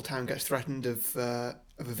 when the whole town gets threatened of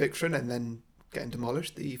eviction and then getting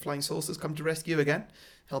demolished, the flying saucers come to rescue again,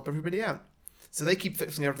 help everybody out. So they keep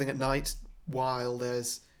fixing everything at night while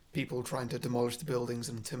there's people trying to demolish the buildings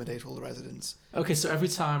and intimidate all the residents. Okay, so every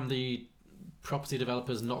time the property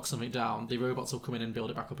developers knock something down, the robots will come in and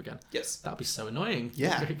build it back up again. Yes. That'd be so annoying.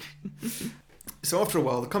 Yeah. So after a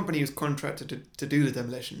while, the company who's contracted to do the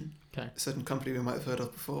demolition, Okay. a certain company we might have heard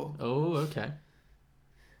of before. Oh, okay.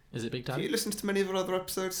 Is it Big Have Daddy? you listened to many of our other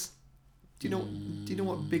episodes? Do you know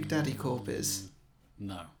what Big Daddy Corp is?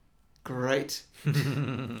 No. Great.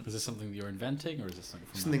 Is this something that you're inventing, or is this something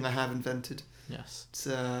from Something I have invented. Yes. It's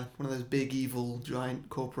one of those big, evil, giant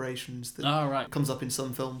corporations that Oh, right. comes up in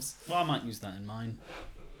some films. Well, I might use that in mine.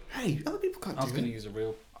 Hey, other people can't I was do going to it. use a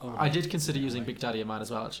real... I did consider using Big Daddy in mine as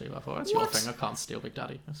well, actually. But I thought, that's your What? thing. I can't steal Big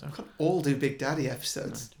Daddy. So. Can't all do Big Daddy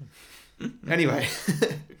episodes. Anyway,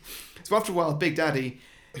 so after a while, Big Daddy,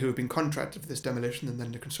 who have been contracted for this demolition and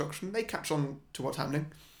then the construction, they catch on to what's happening,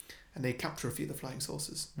 and they capture a few of the flying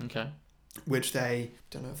saucers. Okay. Which they,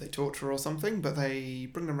 don't know if they torture or something, but they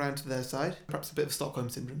bring them round to their side. Perhaps a bit of Stockholm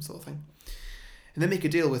Syndrome sort of thing. And they make a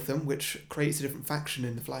deal with them, which creates a different faction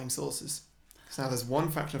in the flying saucers. So now there's one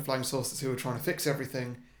faction of flying saucers who are trying to fix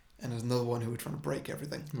everything, and there's another one who are trying to break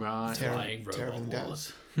everything. Right. Tear everything down.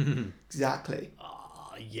 Exactly.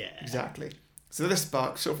 Ah, yeah. Exactly. So this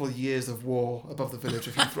sparks several years of war above the village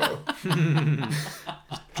of Heathrow.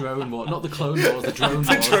 Drone war. Not the Clone Wars, the Drone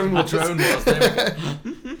The Wars. Drone Wars. The Drone Wars. There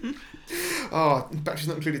we go. Oh, Batteries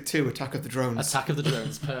Not Included 2, Attack of the Drones. Attack of the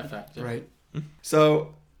Drones. Perfect. Yeah. Right.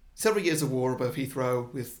 So, several years of war above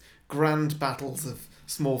Heathrow with grand battles of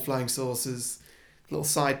small flying saucers, little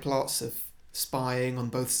side plots of spying on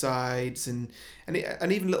both sides, and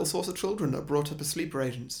even little saucer children that are brought up as sleeper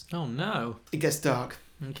agents. Oh, no. It gets dark.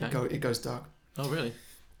 Okay. It goes dark. Oh, really?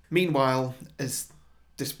 Meanwhile, as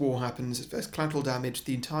this war happens, as there's collateral damage,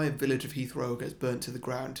 the entire village of Heathrow gets burnt to the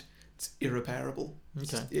ground. It's irreparable.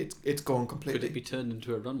 Okay. It's gone completely. Could it be turned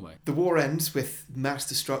into a runway? The war ends with mass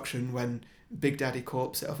destruction when Big Daddy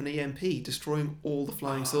Corp set off an EMP, destroying all the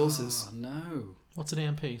flying saucers. Oh, no. What's an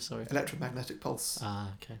EMP? Sorry. Electromagnetic pulse.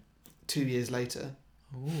 Ah, okay. 2 years later,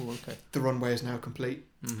 Oh, okay. the runway is now complete.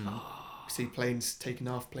 Mm-hmm. You see planes taking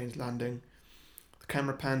off, planes landing. The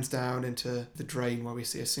camera pans down into the drain where we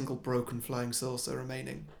see a single broken flying saucer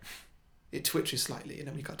remaining. It twitches slightly and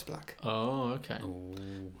then we cut to black. Oh, okay. Oh.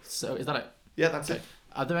 So is that it? Yeah, that's it.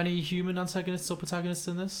 Are there any human antagonists or protagonists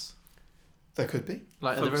in this? There could be.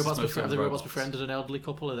 Like, have the Focus robots, mostly on have the robots robots. befriended an elderly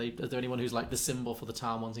couple? Is there anyone who's like the symbol for the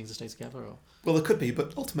town wanting to stay together? Or Well, there could be,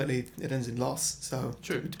 but ultimately it ends in loss. So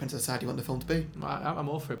True. it depends how sad you want the film to be. I'm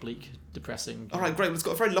all for a bleak, depressing. All right, great. Well, it's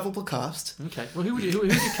got a very lovable cast. Okay. Well, who would you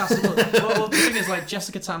cast? Well, the thing is, like,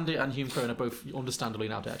 Jessica Tandy and Hume Crone are both understandably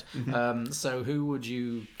now dead. So who would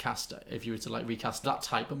you cast if you were to like recast that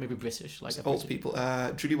type, but maybe British, like a Old British-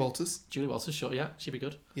 people. Julie Walters. Julie Walters, sure, yeah, she'd be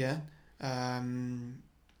good. Yeah.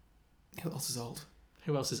 Who else is old?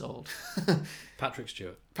 Who else is old? Patrick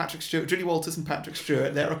Stewart. Patrick Stewart. Julie Walters and Patrick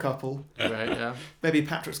Stewart. They're a couple. Right, yeah. Maybe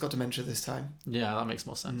Patrick's got dementia this time. Yeah, that makes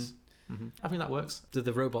more sense. I think that works. Did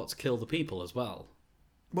the robots kill the people as well?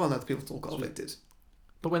 Well, no, the people all got evicted.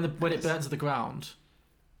 But when it burns to the ground,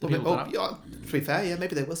 The Well, people that- to be fair, yeah,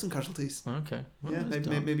 maybe there were some casualties. Okay. Well, Yeah, that's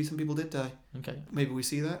maybe some people did die. Okay. Maybe we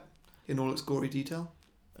see that in all its gory detail.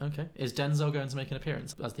 Okay. Is Denzel going to make an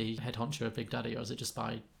appearance as the head honcho of Big Daddy, or is it just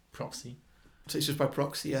by proxy? So it's just by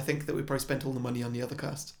proxy. I think that we probably spent all the money on the other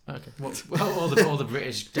cast. Okay. Well, all the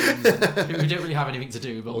British dames who don't really have anything to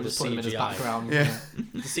do, but All we'll the just put them in as CGI. background. Yeah.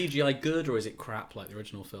 Is the CGI good or is it crap like the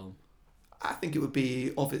original film? I think it would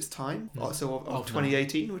be of its time, so of Of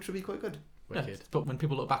 2018, which would be quite good. Yeah, Wicked. but when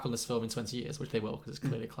people look back on this film in 20 years, which they will because it's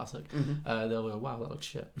clearly a classic, they'll go, wow, that looks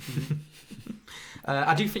shit.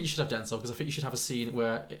 I do think you should have Denzel, because I think you should have a scene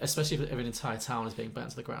where, especially if an entire town is being burnt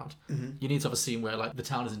to the ground, you need to have a scene where like the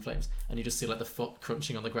town is in flames and you just see like the foot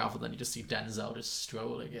crunching on the gravel, and then you just see Denzel just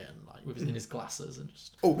strolling in like with in his glasses and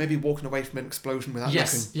just... Oh, maybe walking away from an explosion without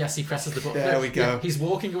Yes, looking. yes, he presses the button. There we go. Yeah, he's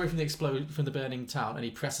walking away from the burning town, and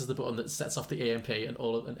he presses the button that sets off the EMP, and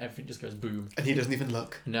everything just goes boom. And he doesn't even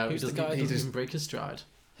look. No, Who's he the doesn't, guy he that doesn't just- even break his stride.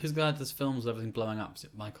 Who's the guy that does films with everything blowing up? Is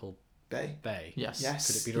it Michael Bay. Bay? Yes. Yes.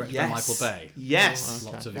 Could it be directed Yes. by Michael Bay? Yes. Oh,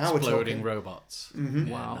 okay. Lots of Now we're exploding talking. robots. Mhm.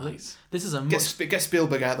 Yeah, Wow. nice. This is a much... Get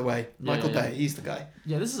Spielberg out of the way. Yeah, Michael yeah. Bay, he's the guy.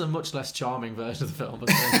 Yeah, this is a much less charming version of the film. But,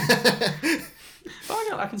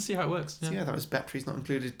 I can see how it works. So yeah, that was Batteries Not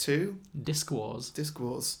Included 2, Disc Wars. Disc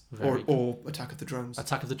Wars, Very or Attack of the Drones. I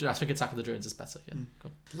think Attack of the Drones is better. Yeah.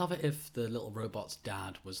 Cool. Love it if the little robot's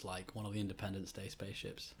dad was like one of the Independence Day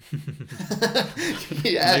spaceships.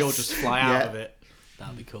 Yes. They all just fly out Yeah. of it.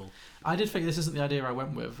 That'd be cool. I did think this isn't the idea I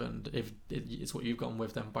went with, and if it's what you've gone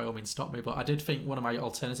with, then by all means stop me. But I did think one of my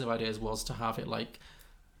alternative ideas was to have it like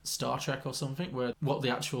Star Trek or something, where what the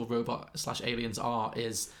actual robot / aliens are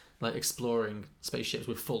is like exploring spaceships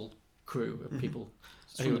with full crew of people.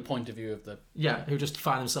 It's from the point of view of the... Yeah, who just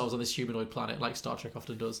find themselves on this humanoid planet like Star Trek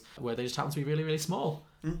often does, where they just happen to be really, really small.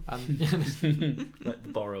 And like the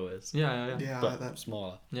borrowers. yeah. Yeah, I But like that.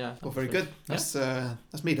 smaller. Yeah. Well, very good. That's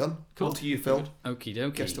me done. Cool. On to you, Phil. Okie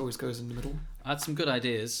dokie. Guest always goes in the middle. I had some good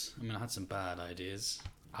ideas. I mean, I had some bad ideas.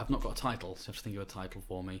 I've not got a title, so you have to think of a title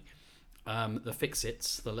for me. The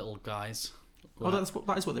Fix-Its, the little guys. Oh,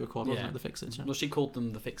 that is what they were called, wasn't it? The Fix-Its. Yeah. Well, she called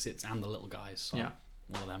them the Fix-Its and the little guys. So Yeah.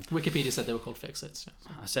 one of them. Wikipedia said they were called Fix-Its.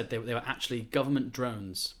 Yeah. I said they were actually government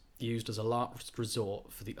drones used as a last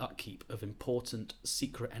resort for the upkeep of important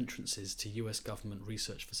secret entrances to US government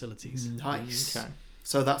research facilities. Nice. Okay.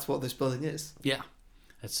 So that's what this building is. Yeah.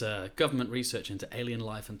 It's government research into alien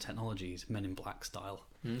life and technologies, Men in Black style.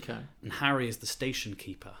 Okay. And Harry is the station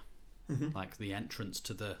keeper, like the entrance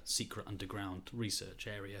to the secret underground research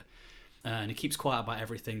area. And he keeps quiet about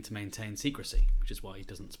everything to maintain secrecy, which is why he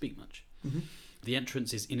doesn't speak much. The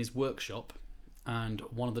entrance is in his workshop and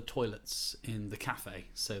one of the toilets in the cafe,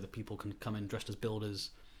 so that people can come in dressed as builders,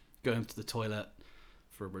 go into the toilet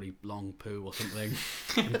for a really long poo or something,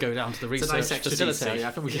 and go down to the It's research a nice extra facility. detail. Yeah,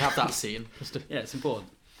 I think we should have that scene. Just Yeah, it's important.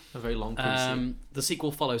 a very long poo scene. The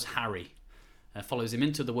sequel follows Harry, follows him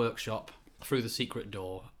into the workshop, through the secret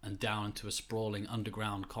door, and down into a sprawling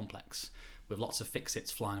underground complex with lots of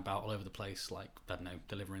Fix-Its flying about all over the place, like, I don't know,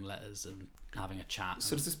 delivering letters and having a chat.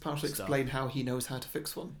 So does this partially stuff. explain how he knows how to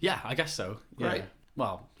fix one? Yeah, I guess so. Yeah. Right.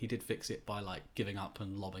 Well, he did fix it by, like, giving up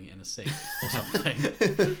and lobbing it in a sink or something.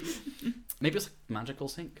 Maybe it's a magical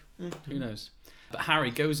sink. Who knows? But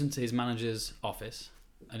Harry goes into his manager's office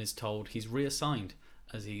and is told he's reassigned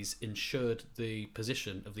as he's insured the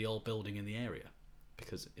position of the old building in the area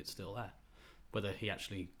because it's still there. Whether he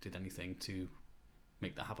actually did anything to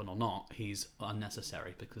make that happen or not, he's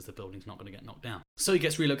unnecessary because the building's not going to get knocked down. So he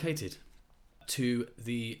gets relocated to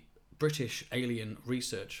the British Alien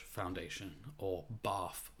Research Foundation, or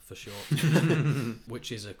BARF for short,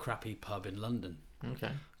 which is a crappy pub in London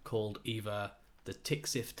Okay. called either the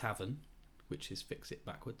Tixif Tavern, which is Fix It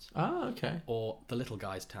backwards, Oh, okay. or the Little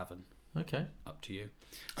Guys Tavern. Okay. Up to you.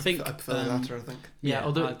 I prefer the latter, I think. Yeah,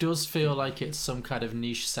 although it does feel like it's some kind of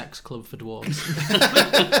niche sex club for dwarves.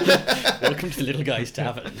 Welcome to the Little Guys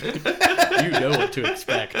Tavern. You know what to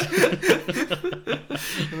expect.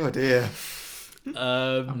 Oh dear.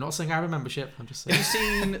 I'm not saying I have a membership. I'm just saying. Have you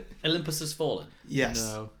seen Olympus Has Fallen? Yes.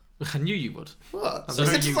 No. I knew you would. What? That's It's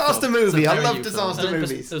very a you disaster film. movie. It's a I very love you film. disaster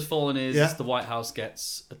Olympus movies. Has Fallen is Yeah. the White House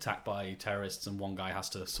gets attacked by terrorists and one guy has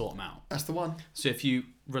to sort them out. That's the one. So if you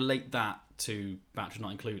relate that to Batteries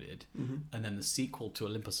Not Included, and then the sequel to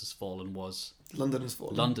Olympus Has Fallen was London Has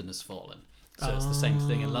Fallen. London Has Fallen. So it's the same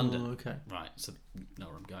thing in London. Okay. Right, so you know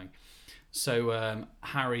where I'm going. So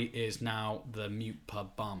Harry is now the mute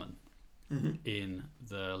pub barman in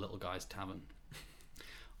the Little Guys Tavern.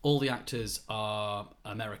 All the actors are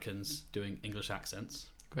Americans doing English accents.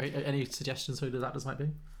 Great. Any suggestions who the actors might be?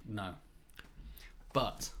 No.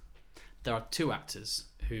 But there are two actors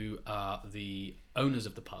who are the owners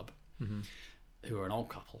of the pub, who are an old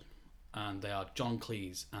couple, and they are John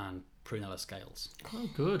Cleese and Prunella Scales. Oh,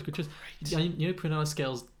 good. Good choice. Yeah, you know, Prunella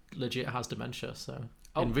Scales legit has dementia, so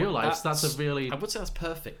in real life, that's a really. I would say that's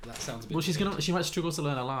perfect. That sounds. A bit Well, she might struggle to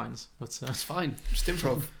learn her lines, but That's fine. Just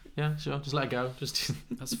improv. yeah, sure. Just let her go. Just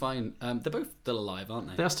That's fine. They're both still alive, aren't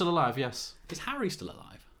they? they are still alive. Yes, Is Harry still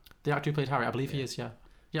alive? the actor who played Harry, I believe he is. Yeah,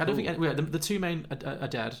 yeah. I don't think the two main are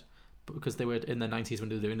dead because they were in their 90s when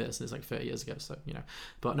they were doing this, and it's like 30 years ago. So you know,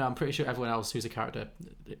 but no, I'm pretty sure everyone else who's a character,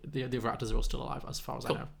 the other actors are all still alive, as far as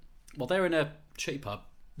I know. Well, they're in a shitty pub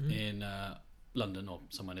in London or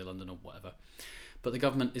somewhere near London or whatever. But the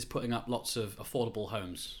government is putting up lots of affordable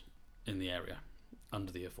homes in the area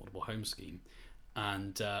under the Affordable Home Scheme.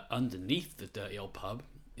 And underneath the dirty old pub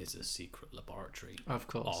is a secret laboratory Of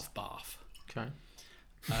course. of Bath. Okay.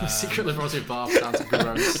 Secret laboratory of Bath sounds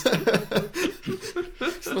gross.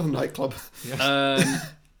 It's not a nightclub.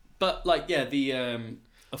 But like, yeah, the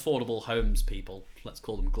affordable homes people, let's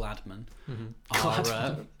call them Gladman,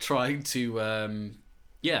 are trying to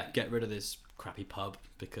get rid of this crappy pub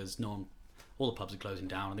because all the pubs are closing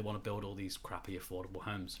down, and they want to build all these crappy affordable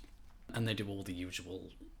homes. And they do all the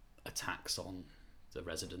usual attacks on the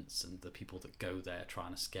residents and the people that go there,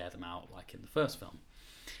 trying to scare them out like in the first film.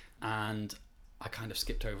 And I kind of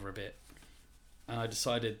skipped over a bit, and I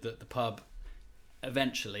decided that the pub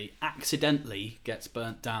eventually accidentally gets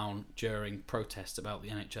burnt down during protests about the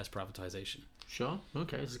NHS privatisation. Sure.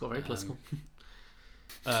 Okay. This has got very political.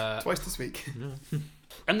 Twice this week.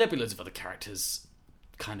 And there'll be loads of other characters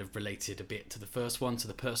kind of related a bit to the first one. So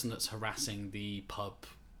the person that's harassing the pub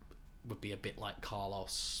would be a bit like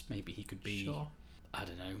Carlos. Maybe he could be, I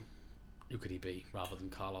don't know, who could he be rather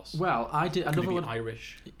than Carlos? Well, I did Could another he be one.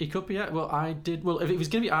 Irish? He could be. Yeah. Well, I did. Well, if it was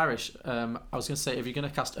going to be Irish, I was going to say if you're going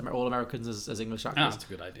to cast all Americans as English actors, That's a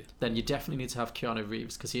good idea. then you definitely need to have Keanu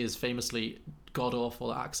Reeves because he is famously god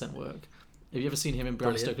awful at accent work. Have you ever seen him in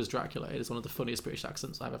Bram Stoker's Dracula? It is one of the funniest British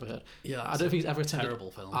accents I've ever heard. Yeah, I don't think he's ever attempted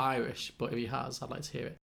terrible film. Irish, but if he has, I'd like to hear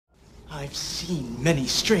it. I've seen many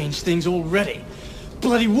strange things already.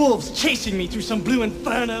 Bloody wolves chasing me through some blue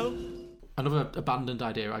inferno. Another abandoned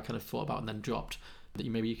idea I kind of thought about and then dropped that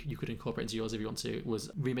you could incorporate into yours if you want to was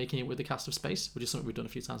remaking it with the cast of Space, which is something we've done a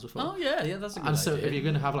few times before. Oh yeah, that's a good And so idea. if you're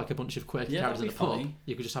going to have like a bunch of quirky characters in the that'd pub, be funny.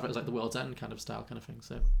 you could just have it as like the World's End kind of style kind of thing.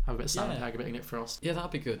 So have a bit of Simon Pegg, a bit of Nick Frost. Yeah,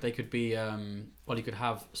 that'd be good. They could be, you could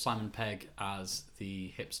have Simon Pegg as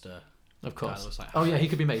the hipster. Of guy course. that looks like Oh yeah, Harry. he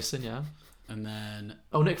could be Mason, yeah. And then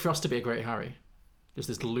Nick Frost to be a great Harry. Just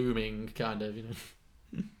this looming kind of,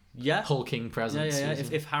 hulking presence. Yeah.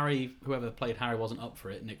 If Harry, whoever played Harry, wasn't up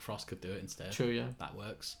for it, Nick Frost could do it instead. True, yeah. That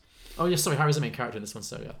works. Oh yeah, sorry, Harry's the main character in this one,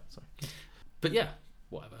 so yeah. Sorry. But yeah,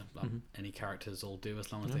 whatever. Any characters will do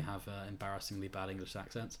as long as they have embarrassingly bad English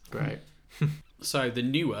accents. Great. So the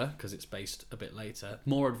newer, because it's based a bit later,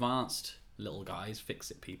 more advanced little guys,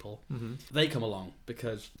 fix-it people, they come along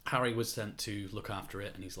because Harry was sent to look after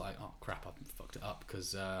it, and he's like, oh crap, I fucked it up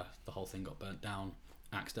because the whole thing got burnt down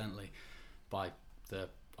accidentally by the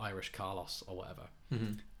Irish Carlos or whatever.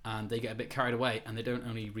 And they get a bit carried away, and they don't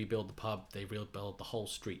only rebuild the pub, they rebuild the whole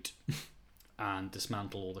street and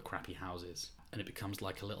dismantle all the crappy houses, and it becomes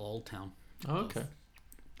like a little old town. Oh, okay.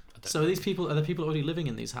 So are the people already living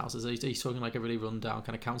in these houses? Are you talking like a really run down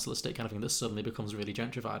kind of council estate kind of thing that suddenly becomes really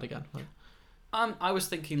gentrified again? Like... I was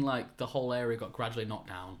thinking like the whole area got gradually knocked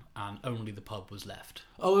down and only the pub was left.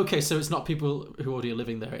 Oh, okay. So it's not people who already are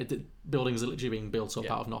living there. Buildings are literally being built up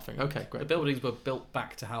out of nothing. Okay, great. The buildings were built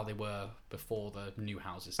back to how they were before the new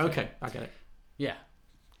houses. Okay, I get it. Yeah.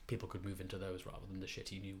 People could move into those rather than the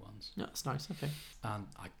shitty new ones. Yeah, that's nice. Okay. And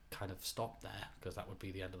I kind of stopped there because that would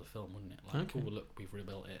be the end of the film, wouldn't it? Like, oh, look, we've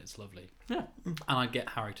rebuilt it. It's lovely. Yeah. And I'd get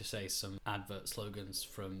Harry to say some advert slogans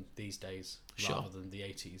from these days rather than the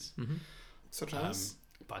 80s. Such as?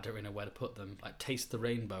 But I don't really know where to put them. Like, taste the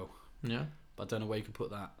rainbow. Yeah. But I don't know where you could put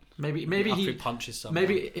that. Maybe After he punches someone.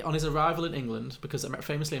 Maybe on his arrival in England, because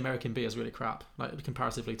famously American beer is really crap, like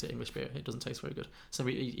comparatively to English beer, it doesn't taste very good. So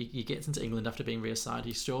he gets into England after being reassigned.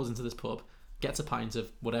 He strolls into this pub, gets a pint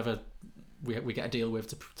of whatever we get a deal with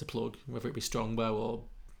to plug, whether it be Strongbow or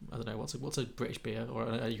I don't know what's a British beer or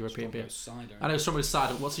a European beer. Cider. I know Strongbow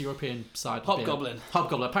cider. What's a European cider? Hobgoblin.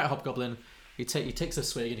 Hobgoblin. A pint of Hobgoblin. He takes a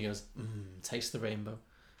swig and he goes, taste the rainbow.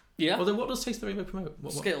 Yeah. Well, then what does Taste the Rainbow promote?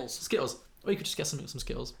 Skittles. Skittles. Or you could just get some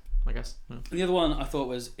Skittles, I guess. Yeah. And the other one I thought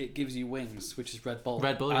was It Gives You Wings, which is Red Bull.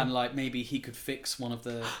 Red Bull, yeah. And like maybe he could fix one of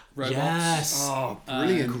the robots. Yes. Oh,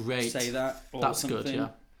 brilliant. Great. Say that. Or That's something. good,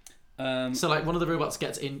 yeah. So like one of the robots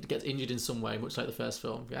gets injured in some way, much like the first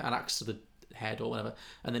film, an axe to the head or whatever,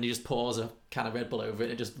 and then he just pours a can of Red Bull over it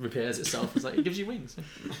and it just repairs itself. It's like, it gives you wings.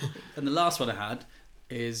 And the last one I had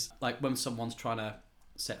is like when someone's trying to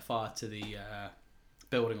set fire to the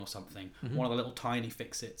building or something, one of the little tiny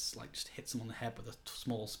fix-its like just hits him on the head with a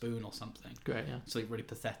small spoon or something. Great, yeah. Something really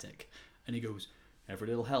pathetic. And he goes, "Every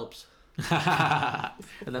little helps."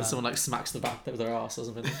 And then someone like smacks the back with their arse or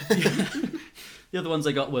something. The other ones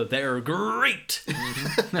I got were "They're great."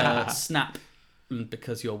 Snap,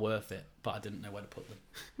 because you're worth it, but I didn't know where to put them.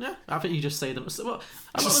 Yeah, I think you just say them. Well,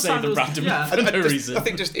 Just say them randomly for no reason. I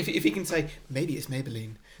think just if he can say, maybe it's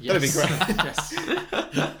Maybelline, Yes. that'd be great. Yes.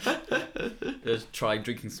 Just try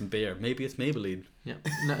drinking some beer. Maybe it's Maybelline. Yeah.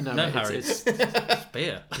 No, No, Harry. It's It's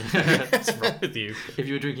beer. What's wrong with you? if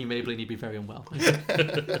you were drinking Maybelline, you'd be very unwell.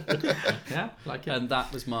 Yeah, like it. And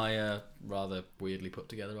that was my rather weirdly put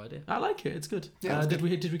together idea. I like it. It's good. Yeah, did we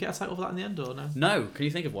get a title for that in the end or no? No, can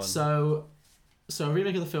you think of one? So a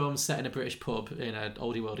remake of the film set in a British pub in an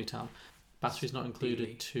oldie worldy town. Batteries not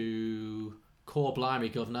included to Core Blimey,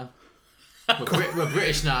 Governor. We're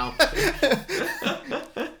British now.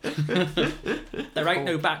 There ain't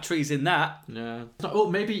no batteries in that. No. Oh,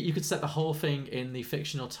 maybe you could set the whole thing in the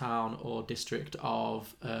fictional town or district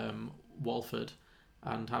of Walford,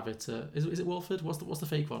 and have it. Is it Walford? What's the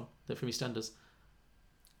fake one? The from EastEnders.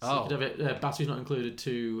 So you could have it. Batteries not included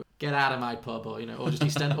to Get Out of My Pub, or or just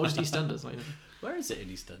EastEnders. Like, Where is it in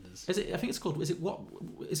EastEnders? Is it? I think it's called. Is it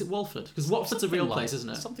Walford? Because Watford's a real place, isn't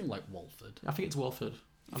it? Something like Walford. I think it's Walford.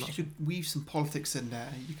 If you could weave some politics in there,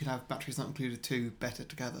 you could have Batteries Not Included 2 better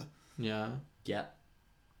together. Yeah. Yeah.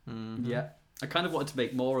 Mm-hmm. Yeah. I kind of wanted to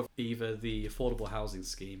make more of either the affordable housing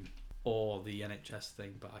scheme or the NHS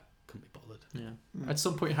thing, but I couldn't be bothered. Yeah. At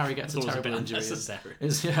some point, Harry gets a Thought it was a terrible bit injury. unnecessary.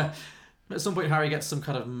 At some point, Harry gets some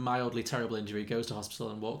kind of mildly terrible injury, goes to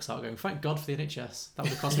hospital, and walks out going, "Thank God for the NHS. That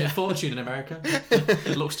would have cost me a fortune in America."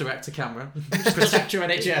 It looks direct to camera. Protect your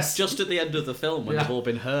NHS. Just at the end of the film, when they've all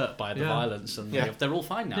been hurt by the Yeah. violence, and they're all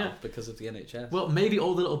fine now because of the NHS. Well, maybe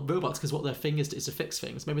all the little robots, because what their thing is to fix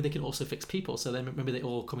things, maybe they can also fix people. So then maybe they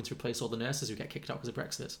all come in to replace all the nurses who get kicked out because of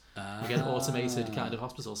Brexit. You get an automated kind of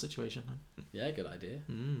hospital situation. Yeah, good idea.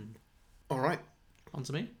 All right. On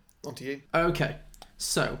to me. On to you. Okay,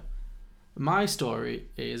 so my story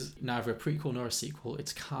is neither a prequel nor a sequel.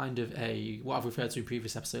 It's kind of what I've referred to in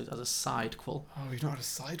previous episodes as a sidequel. Oh, we've not had a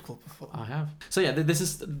sidequel before. I have. So yeah, this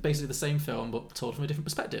is basically the same film but told from a different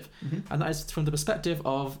perspective. And that is from the perspective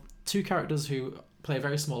of two characters who play a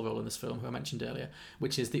very small role in this film, who I mentioned earlier,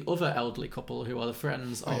 which is the other elderly couple who are the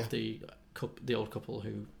friends of the old couple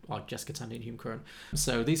who are Jessica Tandy and Hume Curran.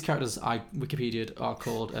 So these characters I Wikipedia'd are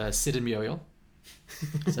called Sid and Muriel.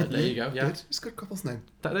 So there you go. Yeah, Good. It's a good couple's name.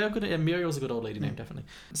 They are good. Yeah, Muriel's a good old lady name, definitely.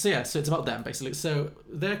 So it's about them basically. So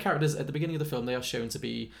their characters at the beginning of the film, they are shown to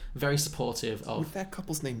be very supportive of. Would their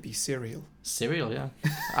couple's name be Serial? Serial, yeah.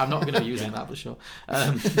 I'm not going to be using that for sure.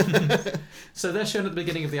 So they're shown at the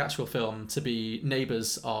beginning of the actual film to be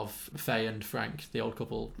neighbours of Faye and Frank, the old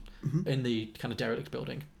couple, in the kind of derelict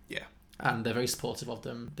building. Yeah. And they're very supportive of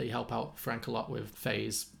them. They help out Frank a lot with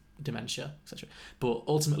Faye's dementia, etc. But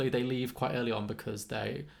ultimately they leave quite early on because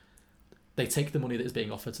they take the money that is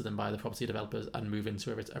being offered to them by the property developers and move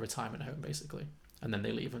into a retirement home basically, and then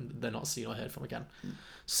they leave and they're not seen or heard from again.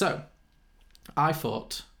 So I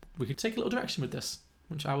thought we could take a little direction with this,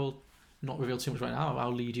 which I will not reveal too much right now.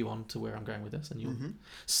 I'll lead you on to where I'm going with this, and you'll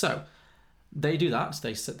so they do that.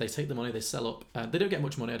 They take the money, they sell up. They don't get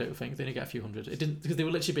much money, I don't think. They only get a few hundred. It didn't, because they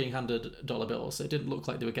were literally being handed dollar bills, so it didn't look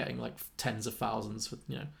like they were getting like tens of thousands for,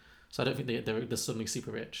 so I don't think they're suddenly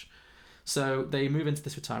super rich. So they move into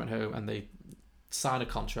this retirement home and they sign a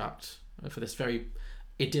contract for this very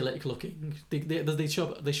idyllic looking. They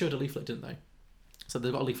showed a leaflet, didn't they? So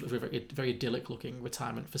they've got a leaflet for a very idyllic looking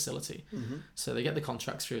retirement facility. So they get the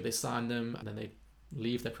contracts through, they sign them, and then they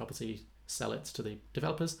leave their property, sell it to the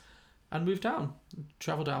developers, and move down,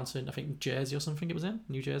 travel down to, I think, Jersey or something it was in,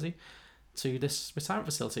 New Jersey, to this retirement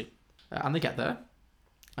facility. And they get there,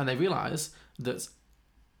 and they realise that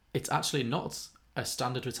it's actually not a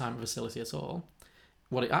standard retirement facility at all.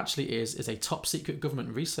 What it actually is a top secret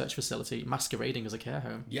government research facility masquerading as a care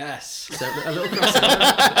home. Yes. So a little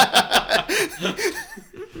crossover.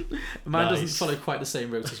 Mine doesn't follow quite the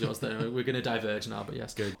same route as yours, though. We're going to diverge now, but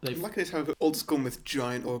yes. Good. Like this, how old school with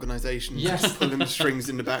giant organisations Yes. pulling the strings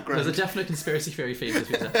in the background. There's a definite conspiracy theory theme.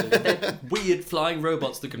 Exactly. Weird flying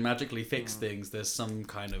robots that can magically fix things. There's some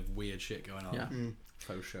kind of weird shit going on. Yeah.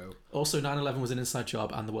 Faux show. Also, 9/11 was an inside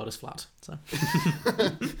job, and the world is flat.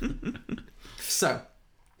 So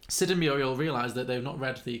Sid and Muriel realise that they've not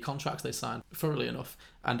read the contracts they signed thoroughly enough,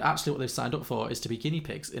 and actually what they've signed up for is to be guinea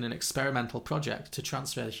pigs in an experimental project to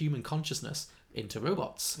transfer human consciousness into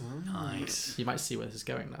robots. Nice. You might see where this is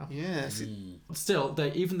going now. Yes. Still,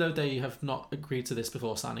 even though they have not agreed to this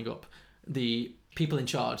before signing up, the people in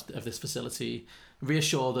charge of this facility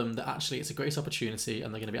reassure them that actually it's a great opportunity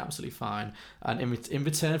and they're going to be absolutely fine. And in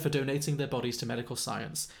return for donating their bodies to medical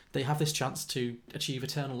science, they have this chance to achieve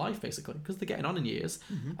eternal life, basically, because they're getting on in years.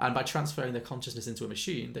 And by transferring their consciousness into a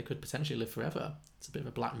machine, they could potentially live forever. It's a bit of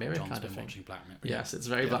a Black Mirror kind of thing. Watching Black Mirror. Yes, it's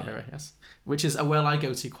very Black Mirror, yes. Which is a well I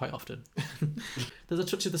go to quite often. There's a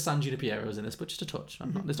touch of the San Junipieros in this, but just a touch.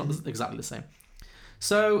 It's not exactly the same.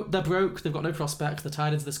 So they're broke, they've got no prospects, they're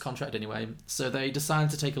tied into this contract anyway, so they decide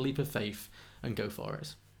to take a leap of faith and go for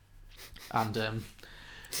it. And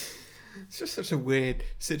it's just such a weird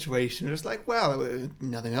situation. It's like, well,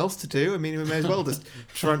 nothing else to do. I mean, we may as well just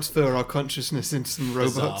transfer our consciousnness into some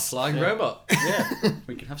robots. Bizarre flying robot. Yeah,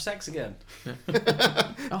 we can have sex again.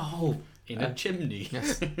 Oh, in a chimney.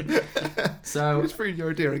 Yes. So it's free your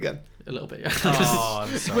idea again. A little bit, yeah. Oh,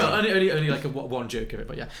 I'm sorry. Well, only like one joke of it,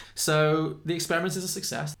 but yeah. So the experiment is a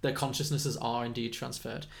success. Their consciousnesses are indeed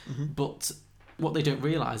transferred, but what they don't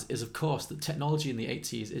realise is, of course, that technology in the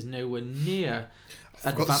 80s is nowhere near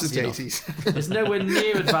advanced enough. It's nowhere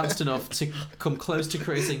near advanced enough to come close to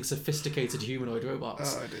creating sophisticated humanoid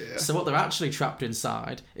robots. Oh dear. So what they're actually trapped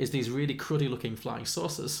inside is these really cruddy-looking flying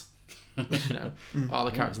saucers, which, are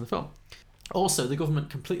the characters in the film. Also, the government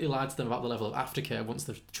completely lied to them about the level of aftercare once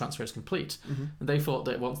the transfer is complete. And they thought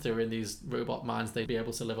that once they were in these robot minds, they'd be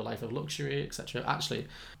able to live a life of luxury, etc. Actually,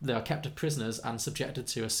 they are kept prisoners and subjected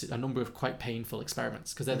to a number of quite painful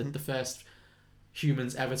experiments, because they're the first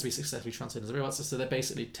humans ever to be successfully transferred into robots. So they're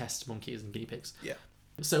basically test monkeys and guinea pigs. Yeah.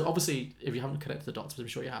 So obviously, if you haven't connected the dots, but I'm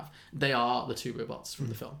sure you have, they are the two robots from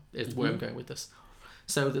the film, is where I'm going with this.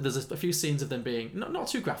 So there's a few scenes of them being, not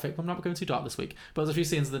too graphic, I'm not going too dark this week, but there's a few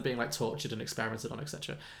scenes of them being like tortured and experimented on,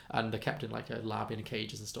 etc. And they're kept in like a lab in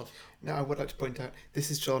cages and stuff. Now, I would like to point out,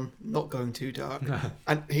 this is John not going too dark.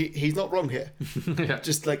 And he's not wrong here. Yeah.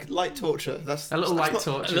 Just like light torture. That's a little light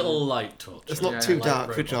torture. A little light torture. It's not too Light dark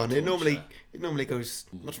for robot John. torture. It normally goes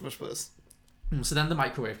much worse. So then the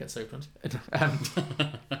microwave gets opened. Yeah,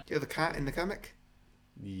 the cat in the comic.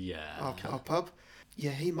 Yeah. Our pub.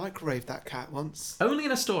 Yeah, he microwaved that cat once. Only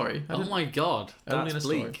in a story. Oh my god. Only That's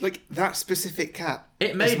in a bleak. story. Like, that specific cat.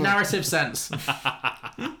 It made narrative sense.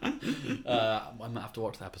 I might have to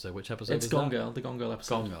watch the episode. Which episode It's is Gone that? Girl, the Gone Girl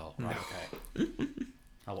episode. Gone Girl. Right, okay.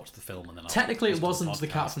 I'll watch the film and then I'll Technically, it listen to wasn't the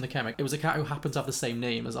cat podcast. from the comic. It was a cat who happened to have the same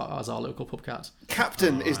name as our local pub cat.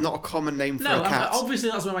 Captain is not a common name for No, a cat. obviously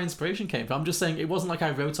that's where my inspiration came from. I'm just saying it wasn't like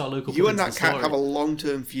I wrote our local You pub and into that the cat story. have a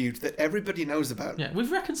long-term feud that everybody knows about. Yeah,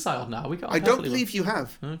 we've reconciled now. We got. I don't believe you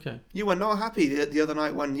have. Okay. You were not happy the other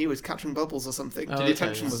night when he was catching bubbles or something. Oh, The okay,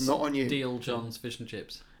 attention yes. was not on you. Steal John's fish and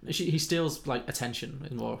chips. He steals like attention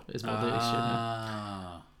is more the issue. Yeah.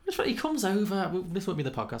 Ah. It's funny, he comes over. This won't be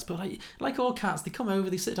the podcast, but like all cats, they come over,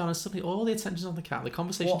 they sit down, and suddenly all the attention's on the cat. The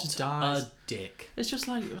conversation just dies. A dick. It's just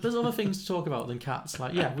like there's other things to talk about than cats.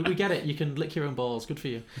 Like, yeah, we get it. You can lick your own balls. Good for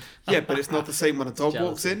you. Yeah, but it's not the same when a dog Jealousy.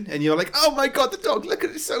 walks in and you're like, oh my god, the dog, look at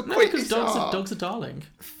it so No, quick. because dogs are darling.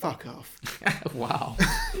 Fuck off. Wow.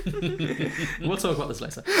 We'll talk about this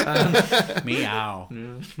later. Meow.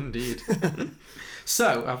 Indeed.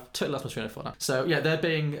 So I've totally lost my train of thought now. So yeah,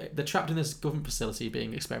 they're trapped in this government facility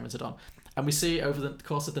being experimented on, and we see over the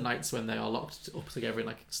course of the nights when they are locked up together in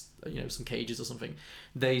like some cages or something,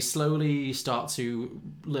 they slowly start to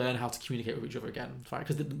learn how to communicate with each other again, right?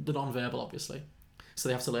 Because they're non-verbal, obviously, so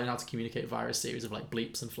they have to learn how to communicate via a series of like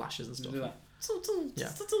bleeps and flashes and stuff. Yeah.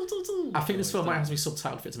 I think this film might have to be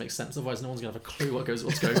subtitled for it to make sense, otherwise no one's going to have a clue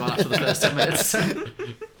what's going on after the first 10 minutes.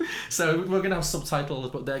 So we're going to have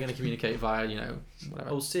subtitles, but they're going to communicate via,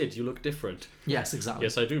 whatever. Oh, Sid, you look different. Yes, exactly.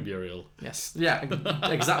 Yes, I do, Muriel. Yes. Yeah,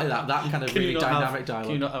 exactly that. That kind of Can you really not dynamic dialogue.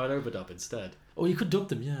 Can you not have an overdub instead? Or you could dub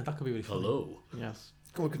them, yeah, that could be really fun. Hello. Yes.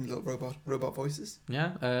 Come on, good little robot voices.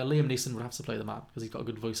 Yeah, Liam Neeson would have to play the man, because he's got a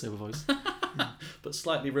good voiceover voice. But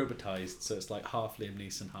slightly robotized, so it's like half Liam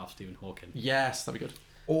Neeson, half Stephen Hawking. Yes, that'd be good.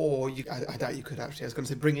 Or I doubt you could actually. I was going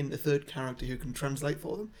to say bring in a third character who can translate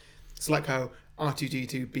for them. It's like how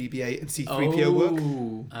R2D2, BB-8 and C-3PO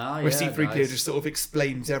work. Ah, where yeah, C-3PO nice. just sort of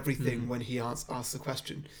explains everything when he asks a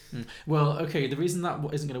question. Well, okay, the reason that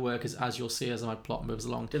isn't going to work is, as you'll see as my plot moves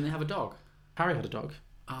along, Didn't they have a dog? Harry had a dog.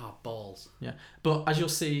 Ah, balls. Yeah, but as you'll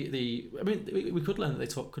see, we could learn that they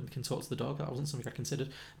can talk to the dog. That wasn't something I considered.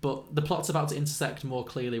 But the plot's about to intersect more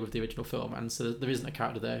clearly with the original film, and so there isn't a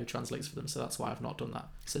character there who translates for them. So that's why I've not done that.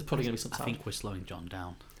 So it's probably going to be subtitled. I think we're slowing John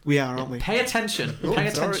down. We are, aren't we? Pay attention. Oh, Pay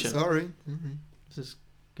sorry, attention. Sorry. Mm-hmm. This is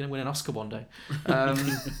going to win an Oscar one day.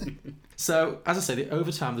 So, as I say,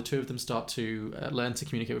 over time, the two of them start to learn to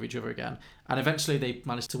communicate with each other again, and eventually they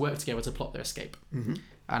manage to work together to plot their escape. Mm-hmm.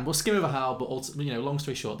 And we'll skim over how, but ultimately, long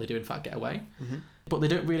story short, they do in fact get away. Mm-hmm. But they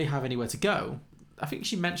don't really have anywhere to go. I think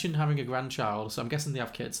she mentioned having a grandchild, so I'm guessing they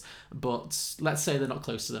have kids. But let's say they're not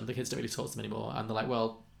close to them. The kids don't really talk to them anymore, and they're like,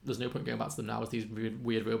 well, there's no point going back to them now with these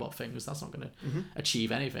weird robot things. That's not going to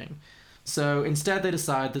achieve anything. So instead, they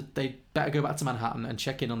decide that they better go back to Manhattan and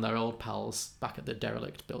check in on their old pals back at the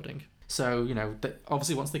derelict building. So,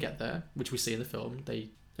 obviously once they get there, which we see in the film, they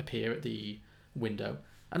appear at the window.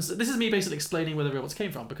 And so this is me basically explaining where the robots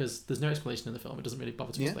came from, because there's no explanation in the film. It doesn't really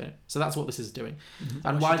bother to explain it. So that's what this is doing.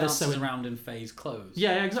 And why they're so around in Faye's clothes.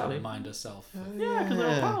 Yeah, exactly. To remind herself. Yeah, because they're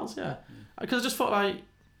all pals. Yeah, because I just thought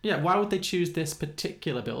why would they choose this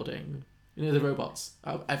particular building? The robots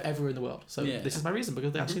everywhere in the world. So this is my reason,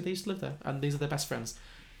 because they used to live there, and these are their best friends,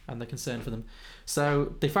 and they're concerned for them.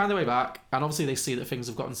 So they find their way back, and obviously they see that things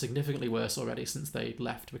have gotten significantly worse already since they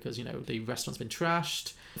left, because the restaurant's been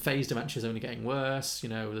trashed. Faye's dementia is only getting worse.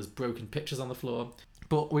 There's broken pictures on the floor.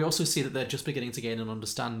 But we also see that they're just beginning to gain an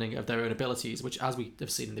understanding of their own abilities, which, as we have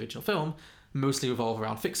seen in the original film, mostly revolve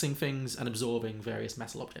around fixing things and absorbing various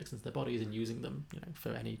metal objects into their bodies and using them, for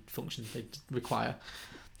any function they require.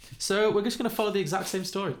 So we're just going to follow the exact same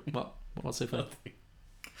story. What's so funny?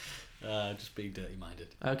 Just being dirty-minded.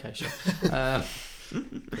 Okay, sure.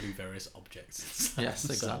 Putting various objects. Yes,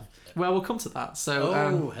 exactly. Well, we'll come to that.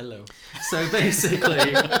 So, hello. So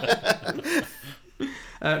basically,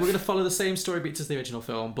 we're going to follow the same story beats as the original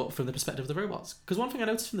film, but from the perspective of the robots. Because one thing I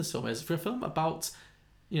noticed from this film is, for a film about,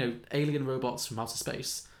 alien robots from outer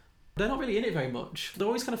space, they're not really in it very much. They're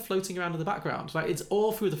always kind of floating around in the background. Like, it's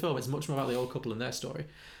all through the film. It's much more about the old couple and their story.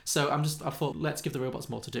 So I thought, let's give the robots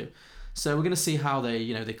more to do. So we're going to see how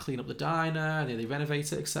they clean up the diner, they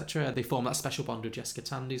renovate it, etc. They form that special bond with Jessica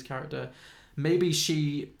Tandy's character. Maybe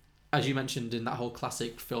she, as you mentioned in that whole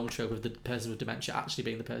classic film trope of the person with dementia actually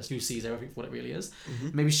being the person who sees everything for what it really is.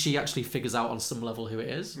 Maybe she actually figures out on some level who it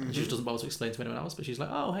is. And she just doesn't bother to explain to anyone else, but she's like,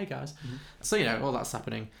 oh, hey guys. So, all that's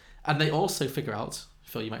happening. And they also figure out,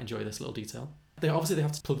 Phil, you might enjoy this little detail, they have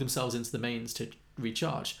to plug themselves into the mains to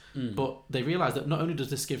recharge. But they realise that not only does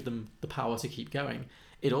this give them the power to keep going,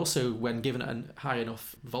 it also, when given a high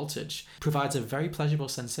enough voltage, provides a very pleasurable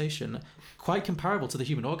sensation, quite comparable to the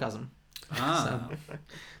human orgasm.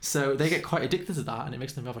 So they get quite addicted to that, and it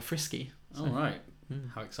makes them rather frisky. So, right.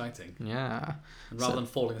 How exciting. Yeah. And rather than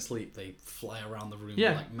falling asleep, they fly around the room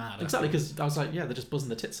like mad. Exactly, because I was like, they're just buzzing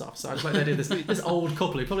their tits off. So I was like, they do this old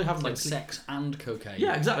couple who probably haven't sex and cocaine.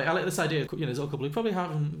 Yeah, exactly. I like this idea. This old couple who probably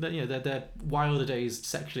haven't, their wilder days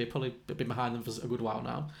sexually have probably been behind them for a good while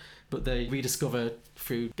now. But they rediscover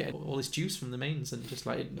through getting all this juice from the mains, and just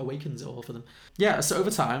it awakens it all for them. Yeah, so over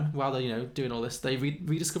time, while they're doing all this, they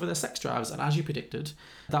rediscover their sex drives, and as you predicted,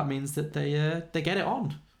 that means that they get it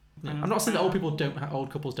on. Yeah. I'm not saying that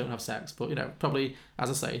old couples don't have sex, but probably, as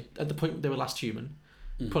I say, at the point they were last human,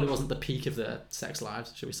 probably wasn't the peak of their sex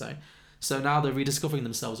lives, shall we say. So now they're rediscovering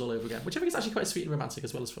themselves all over again, which I think is actually quite sweet and romantic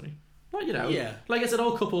as well as funny. Like, like it's an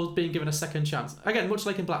old couple being given a second chance. Again, much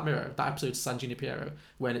like in Black Mirror, that episode San Junipero,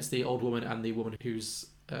 when it's the old woman and the woman who's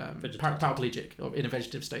paraplegic or in a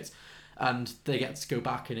vegetative state. And they get to go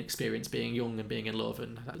back and experience being young and being in love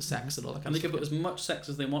and sex and all that kind of stuff. And they can put as much sex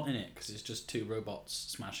as they want in it, because it's just two robots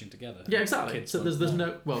smashing together. Yeah, exactly. So there's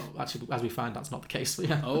no... Well, actually, as we find, that's not the case. But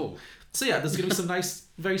yeah. Oh. So yeah, there's going to be some nice,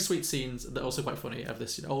 very sweet scenes that are also quite funny of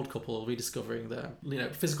this old couple rediscovering their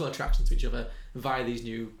physical attraction to each other via these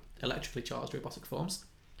new electrically charged robotic forms.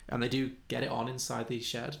 And they do get it on inside the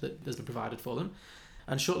shed that has been provided for them.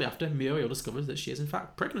 And shortly after, Muriel discovers that she is in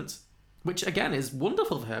fact pregnant. Which, again, is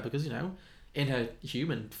wonderful for her because, in her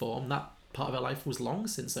human form, that part of her life was long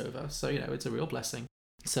since over. So, it's a real blessing.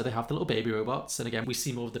 So they have the little baby robots. And again, we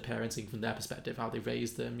see more of the parenting from their perspective, how they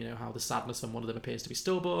raised them, how the sadness on one of them appears to be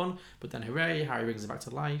stillborn. But then, hooray, Harry brings them back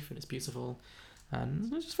to life and it's beautiful.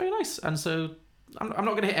 And it's just very nice. And so I'm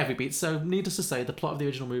not going to hit every beat. So needless to say, the plot of the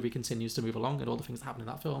original movie continues to move along, and all the things that happen in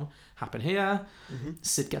that film happen here.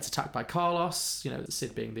 Sid gets attacked by Carlos,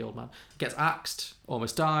 Sid being the old man, gets axed,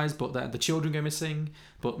 almost dies, but then the children go missing,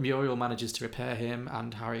 but Muriel manages to repair him,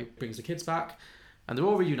 and Harry brings the kids back, and they're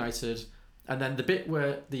all reunited. And then the bit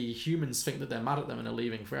where the humans think that they're mad at them and are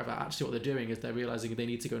leaving forever, actually what they're doing is they're realising they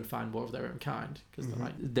need to go and find more of their own kind. Because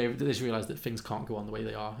they just realise that things can't go on the way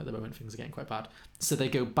they are at the moment. Things are getting quite bad. So they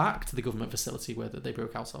go back to the government facility where they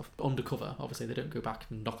broke out of. Undercover, obviously. They don't go back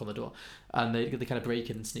and knock on the door. And they kind of break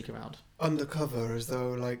in and sneak around. Undercover, as though,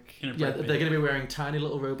 like... Yeah, they're going to be wearing tiny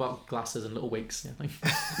little robot glasses and little wigs. Yeah,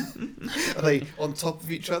 Are they on top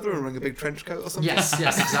of each other and wearing a big trench coat or something? Yes,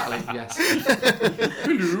 exactly, yes.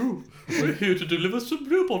 Hello, we're here to deliver some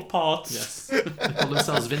robot parts. Yes. They call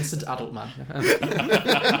themselves Vincent Adult Man.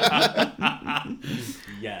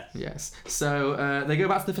 Yes. Yes. So they go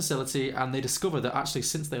back to the facility and they discover that actually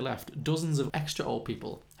since they left, dozens of extra old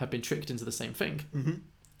people have been tricked into the same thing. Mm-hmm.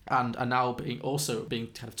 And are now being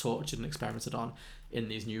kind of tortured and experimented on in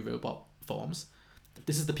these new robot forms.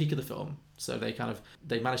 This is the peak of the film, so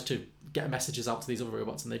they manage to get messages out to these other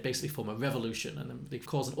robots, and they basically form a revolution, and then they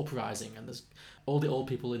cause an uprising, and there's all the old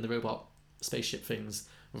people in the robot spaceship things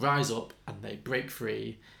rise up and they break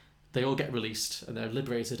free. They all get released and they're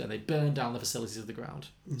liberated, and they burn down the facilities of the ground.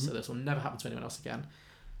 Mm-hmm. So this will never happen to anyone else again.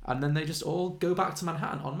 And then they just all go back to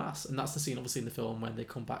Manhattan en masse, and that's the scene obviously in the film when they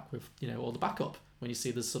come back with all the backup. When you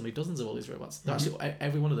see there's suddenly dozens of all these robots, they're actually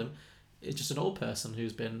every one of them is just an old person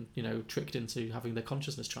who's been tricked into having their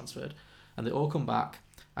consciousness transferred, and they all come back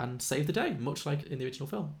and save the day, much like in the original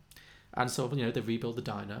film. And so they rebuild the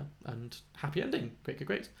diner, and happy ending,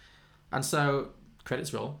 great. And so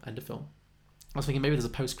credits roll, end of film. I was thinking maybe there's a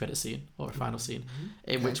post-credit scene or a final scene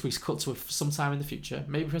in which we cut to some time in the future.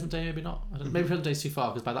 Maybe present day, maybe not. I don't know. Maybe present day is too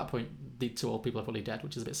far, because by that point the two old people are probably dead,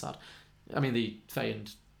 which is a bit sad. I mean, the Faye and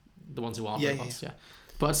the ones who aren't robots, yeah.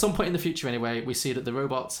 But at some point in the future anyway, we see that the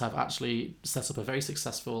robots have actually set up a very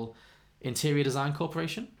successful interior design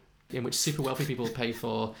corporation in which super wealthy people pay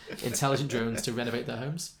for intelligent drones to renovate their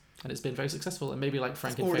homes. And it's been very successful. And maybe like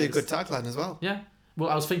Frank and already Faye's, a good tagline as well. Yeah. Well,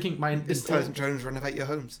 I was thinking intelligent drones renovate your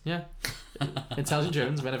homes. Yeah. Intelligent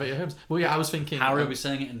drones renovate your homes. Well, yeah, I was thinking... Harry will be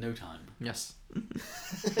saying it in no time. Yes.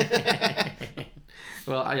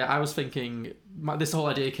 Well, I was thinking... this whole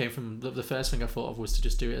idea came from... The first thing I thought of was to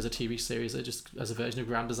just do it as a TV series, just as a version of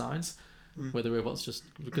Grand Designs, where the robots just...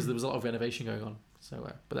 Because there was a lot of renovation going on. So,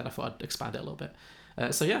 but then I thought I'd expand it a little bit.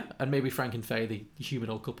 So yeah, and maybe Frank and Faye, the human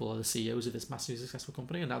old couple, are the CEOs of this massively successful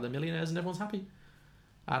company, and now they're millionaires and everyone's happy.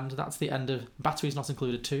 And that's the end of Batteries Not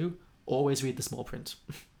Included 2. Always read the small print.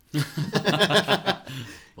 Well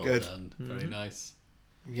good. Done. Very nice.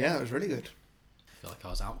 Yeah, it was really good. I feel like I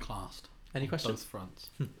was outclassed. Any on questions? Both fronts.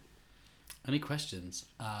 Any questions?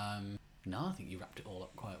 No, I think you wrapped it all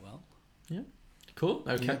up quite well. Yeah. Cool.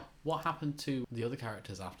 Okay. Yeah. What happened to the other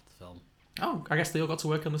characters after the film? Oh, I guess they all got to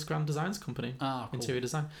work on this Grand Designs company. Ah, cool. Interior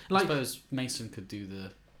design. I suppose Mason could do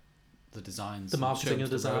the designs, the marketing and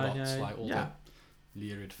and design, robots, like all the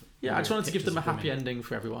lurid. Yeah, I just wanted to give them a happy ending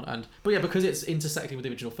for everyone, but yeah, because it's intersecting with the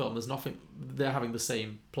original film, there's nothing. They're having the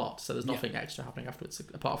same plot, so there's nothing extra happening afterwards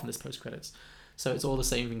apart from this post credits. So it's all the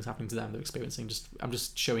same things happening to them. They're experiencing. I'm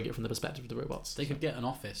just showing it from the perspective of the robots. They could get an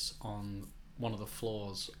office on one of the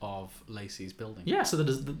floors of Lacey's building. Yeah, so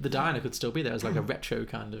the diner could still be there as like a retro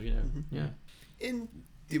kind of, yeah. In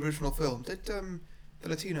the original film, did the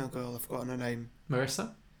Latino girl, I've forgotten her name,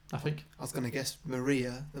 Marissa, I think. I was going to guess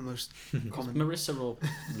Maria, the most common. Marissa or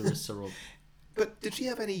Larissa or... But did she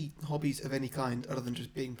have any hobbies of any kind other than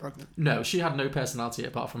just being pregnant? No, she had no personality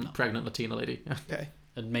apart from pregnant Latina lady. Okay.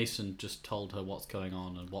 And Mason just told her what's going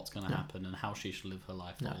on and what's going to happen and how she should live her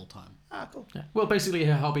life the whole time. Ah, cool. Yeah. Well, basically,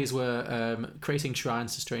 her hobbies were creating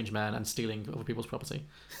shrines to strange men and stealing other people's property.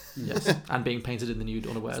 Yes, and being painted in the nude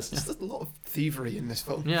unawares. There's a lot of thievery in this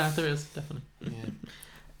film. Yeah, there is, definitely. Yeah.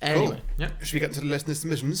 Anyway, cool. Should we get to the listener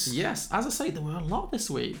submissions? Yes, as I say, there were a lot this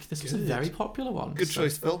week. This was a very popular one. Good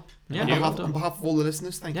choice, Phil. Yeah, on behalf of all the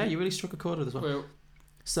listeners, thank you. Yeah, you really struck a chord with this one. Well,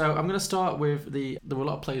 so I'm going to start with there were a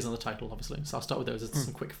lot of plays on the title, obviously. So I'll start with those. There's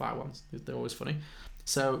some quick fire ones. They're always funny.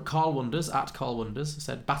 So Carl Wonders at Carl Wonders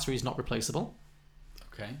said batteries not replaceable.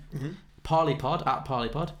 Okay. Mm-hmm. Parleypod at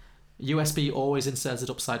Parleypod. USB always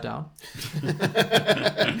inserted upside down.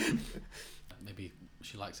 Maybe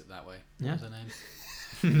she likes it that way. Yeah. What was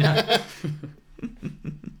her name?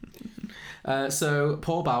 So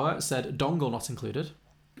Paul Bauer said dongle not included.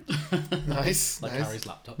 Nice. Like nice. Harry's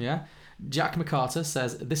laptop. Yeah. Jack McCarter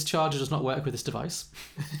says this charger does not work with this device.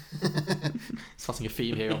 Spotting a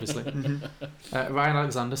theme here, obviously. Ryan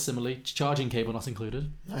Alexander, similarly, charging cable not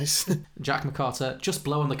included. Nice. Jack McCarter, just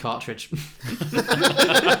blow on the cartridge.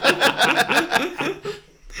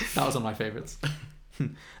 That was one of my favourites.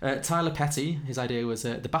 Tyler Petty, his idea was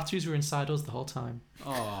the batteries were inside us the whole time.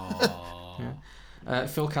 Aww. Yeah.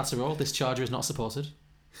 Phil Catterall, this charger is not supported.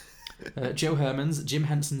 Joe Herman's, Jim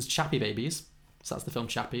Henson's Chappie Babies. So that's the film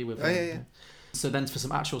Chappie. With, yeah. So then for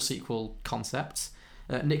some actual sequel concepts,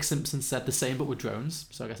 Nick Simpson said the same but with drones.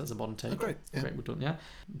 So I guess that's a modern take. Oh, great. Yeah. Great, we're done, yeah.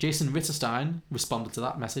 Jason Ritterstein responded to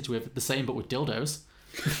that message with the same but with dildos.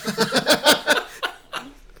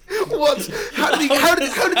 What? How did he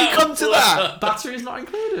come to that? Batteries not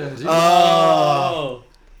included. Oh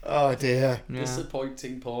dear. Yeah.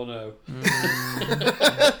 Disappointing porno.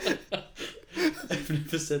 I've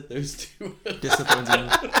never said those two words. Disappointing.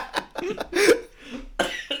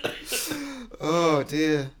 Oh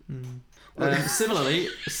dear. Similarly,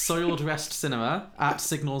 Soiled Rest Cinema at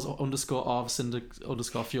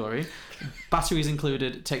signals_of_Fury. Batteries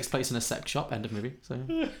included takes place in a sex shop. End of movie. So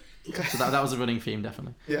that was a running theme,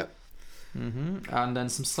 definitely. Yeah. And then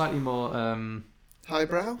some slightly more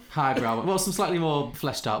highbrow. Well, some slightly more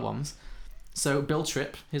fleshed out ones. So Bill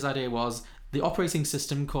Tripp, his idea was the operating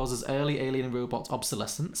system causes early alien robot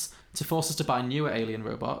obsolescence to force us to buy newer alien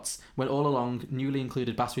robots when all along newly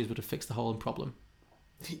included batteries would have fixed the whole problem.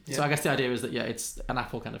 Yeah. So I guess the idea is that it's an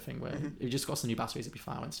Apple kind of thing where if you just got some new batteries it'd be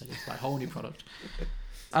fine instead of like a whole new product.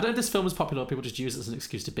 I don't know if this film was popular, people just use it as an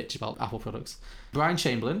excuse to bitch about Apple products. Brian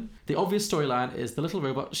Chamberlain, the obvious storyline is the little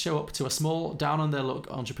robots show up to a small,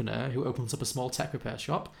 down-on-their-luck entrepreneur who opens up a small tech repair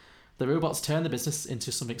shop. The robots turn the business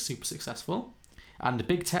into something super successful, and the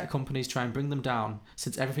big tech companies try and bring them down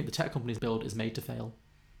since everything the tech companies build is made to fail.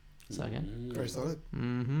 So again. Very solid.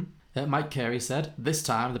 Mike Carey said, this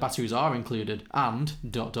time the batteries are included and ...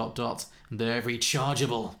 they're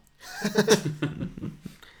rechargeable.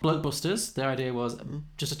 Blockbusters, their idea was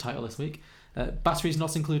just a title this week. Batteries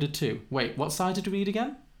not included too. Wait, what side did we read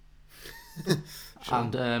again?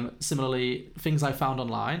 And similarly, things I found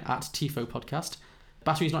online at Tifo Podcast.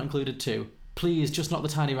 Batteries not included too. Please, just not the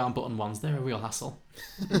tiny round button ones. They're a real hassle.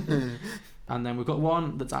 And then we've got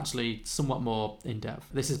one that's actually somewhat more in-depth.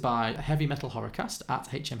 This is by Heavy Metal Horrorcast at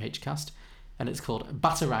HMHcast, and it's called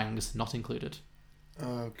Batarangs Not Included.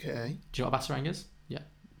 Okay. Do you know what a Batarang is? Yeah.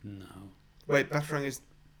 No. Wait, Batarang is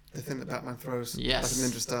the thing that Batman throws. Yes. Like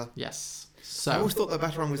a ninja star. Yes. So I always thought that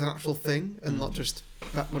Batarang was an actual thing and not just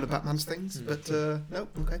one of Batman's things, but no,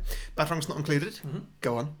 okay. Batarang's not included.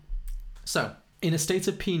 Go on. So, in a state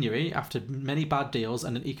of penury after many bad deals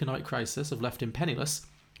and an economic crisis have left him penniless,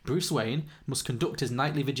 Bruce Wayne must conduct his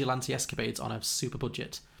nightly vigilante escapades on a super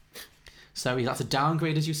budget. So he has to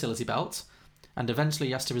downgrade his utility belt, and eventually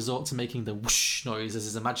he has to resort to making the whoosh noise as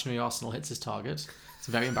his imaginary arsenal hits his target. It's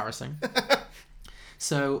very embarrassing.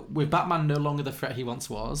 So, with Batman no longer the threat he once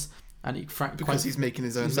was, and because he's making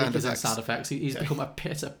his own sound effects. He's become a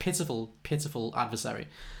pitiful adversary.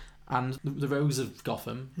 And the Rogues of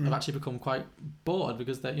Gotham have actually become quite bored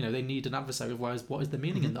because they need an adversary. Otherwise, what is the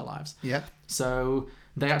meaning in their lives? Yeah. So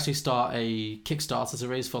they actually start a Kickstarter to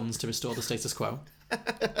raise funds to restore the status quo.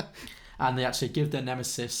 And they actually give their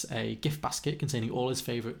nemesis a gift basket containing all his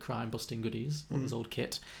favourite crime-busting goodies on his old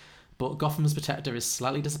kit. But Gotham's protector is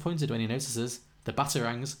slightly disappointed when he notices the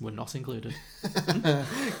Batarangs were not included.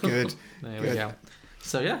 Good. There we go.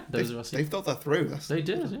 So yeah, they've thought that through. They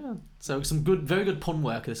did, yeah. So some very good pun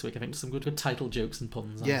work this week. I think some good title jokes and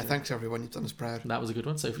puns. Yeah, thanks everyone. You've done us proud. That was a good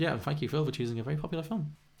one. So yeah, thank you, Phil, for choosing a very popular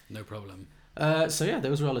film. No problem. So yeah,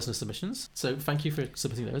 those were our listener submissions. So thank you for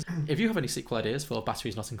submitting those. If you have any sequel ideas for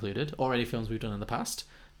Batteries Not Included or any films we've done in the past,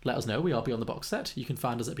 let us know. We are Beyond the Box Set. You can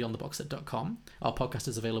find us at beyondtheboxset.com. Our podcast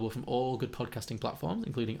is available from all good podcasting platforms,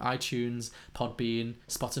 including iTunes, Podbean,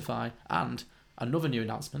 Spotify, and another new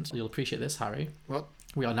announcement. You'll appreciate this, Harry. What?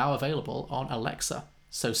 We are now available on Alexa.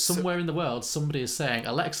 So somewhere in the world, somebody is saying,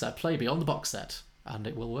 Alexa, play Beyond the Box Set, and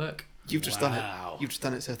it will work. You've just done it. You've just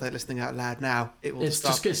done it. So if they're listening out loud now, it will it's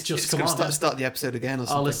just come on. Start the episode again or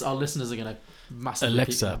something. Our listeners are going to massively.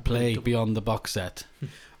 Alexa, play Beyond the Box Set.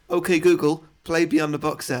 Okay, Google, play Beyond the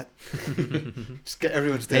Box Set. Just get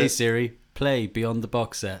everyone to do it. Hey Siri, play Beyond the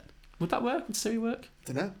Box Set. Would that work? Would Siri work?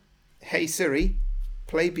 Don't know. Hey Siri,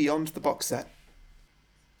 play Beyond the Box Set.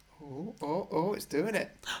 Oh, it's doing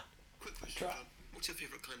it. Quick question. What's your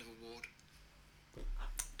favourite kind of award?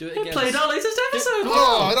 Do it again. It played our latest episode.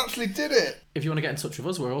 Oh, it actually did it. If you want to get in touch with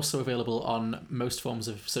us, we're also available on most forms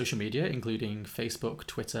of social media, including Facebook,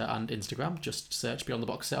 Twitter, and Instagram. Just search Beyond the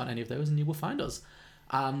Box Set on any of those and you will find us.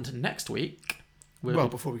 And next week...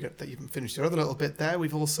 before we get that, you haven't finished your other little bit there.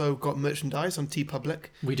 We've also got merchandise on TeePublic.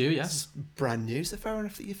 We do, yes. It's brand new, so fair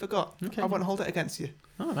enough that you forgot. Okay. I won't hold it against you.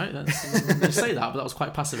 All right, you say that, but that was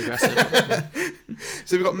quite passive-aggressive.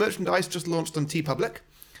 So we've got merchandise just launched on TeePublic.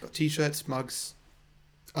 Got T-shirts, mugs,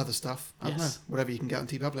 other stuff. I don't know, whatever you can get on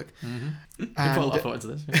TeePublic. Mm-hmm. You put a lot of thought into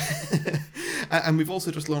this. And we've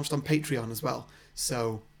also just launched on Patreon as well.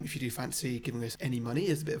 So if you do fancy giving us any money,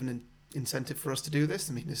 it's a bit of an incentive for us to do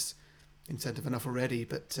this. I mean, it's incentive enough already,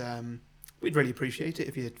 but we'd really appreciate it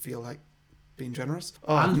if you feel like being generous.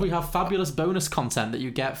 And we have fabulous bonus content that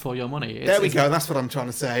you get for your money. There we go, that's what I'm trying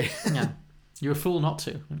to say. Yeah, you're a fool not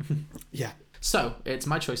to. Yeah. So, it's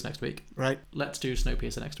my choice next week. Right. Let's do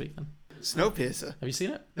Snowpiercer next week then. Snowpiercer? Have you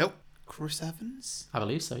seen it? Nope. Chris Evans? I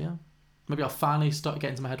believe so, yeah. Maybe I'll finally start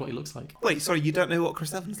getting into my head what he looks like. Wait, sorry, you don't know what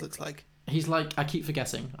Chris Evans looks like? He's like, I keep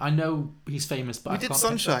forgetting. I know he's famous, but I can't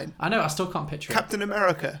Sunshine. I know, I still can't picture him. Captain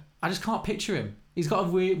America. I just can't picture him. He's got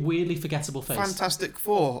a weirdly forgettable face. Fantastic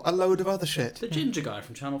Four, a load of other shit. The ginger guy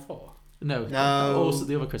from Channel 4. No. No. Also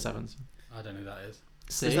the other Chris Evans. I don't know who that is.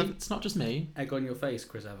 See, it's not just me. Egg on your face,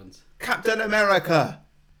 Chris Evans. Captain America.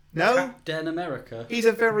 No? Captain America. He's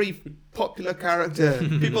a very popular character.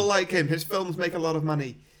 People like him. His films make a lot of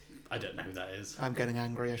money. I don't know who that is. I'm getting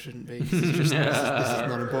angry. I shouldn't be. This is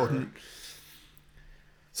not important.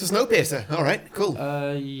 So Snowpiercer. All right, cool.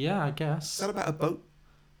 Yeah, I guess. Is that about a boat?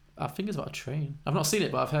 I think it's about a train. I've not seen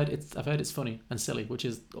it, but I've heard it's funny and silly, which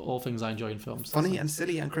is all things I enjoy in films. Funny and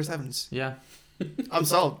silly and Chris Evans. Yeah. I'm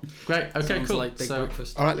sold. Great. Okay, Sounds cool. like Big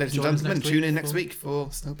Breakfast. All right, ladies and join us gentlemen, next tune week in next for- week for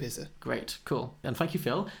Snowpiercer. Great, cool. And thank you,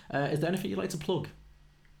 Phil. Is there anything you'd like to plug?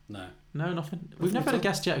 No. No, nothing. We've never had a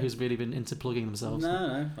guest yet who's really been into plugging themselves.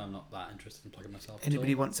 No, I'm not that interested in plugging myself.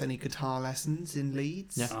 Anybody wants any guitar lessons in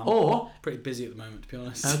Leeds? Yeah. I'm Or pretty busy at the moment, to be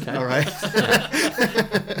honest. okay. All right.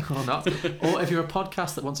 Or not. Or if you're a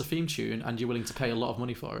podcast that wants a theme tune and you're willing to pay a lot of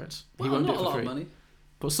money for it, Well, you won't not do it a for lot free. of money.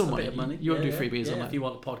 But some A money. bit of money. You won't Yeah, do freebies yeah, on that. If you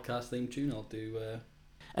want a podcast theme tune, I'll do.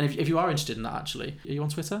 And if you are interested in that, actually, are you on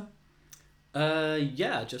Twitter?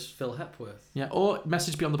 Yeah, just Phil Hepworth. Yeah, or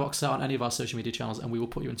message Beyond the Box Set on any of our social media channels and we will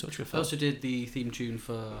put you in touch with I Phil. also did the theme tune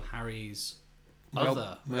for Harry's My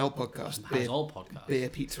other old podcast, Harry's old podcast. Beer,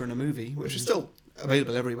 Pizza and a Movie, which is still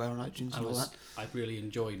available everywhere on iTunes and all that. I really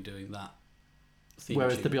enjoyed doing that. Theme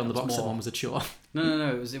Whereas tune. the Beyond the That was Box Set more- one was a chore.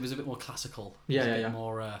 No. It was a bit more classical. Yeah, It was yeah, a bit yeah.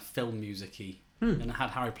 more film music-y. And it had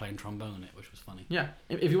Harry playing trombone in it, which was funny. Yeah,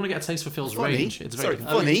 if you want to get a taste for Phil's Funny? range, it's very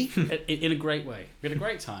Sorry, funny? In a great way. We had a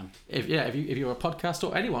great time. If you're a podcast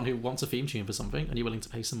or anyone who wants a theme tune for something and you're willing to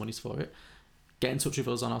pay some monies for it, get in touch with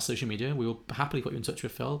us on our social media. We will happily put you in touch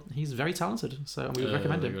with Phil. He's very talented, so we would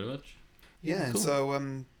recommend Thank you him. very much. Yeah, and Cool.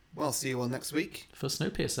 so, well, see you all next week. For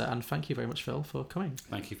Snowpiercer, and thank you very much, Phil, for coming.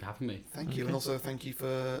 Thank you for having me. Thank you, and also thank you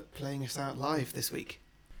for playing us out live this week.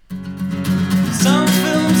 Some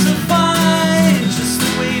films are fine just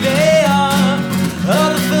the way they are.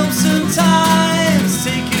 Other films sometimes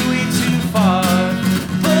take it way too far.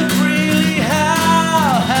 But really,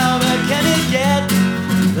 how bad can it get?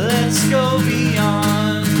 Let's go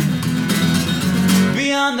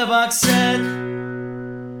beyond the box set.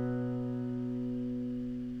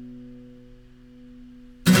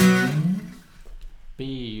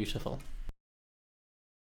 Beautiful.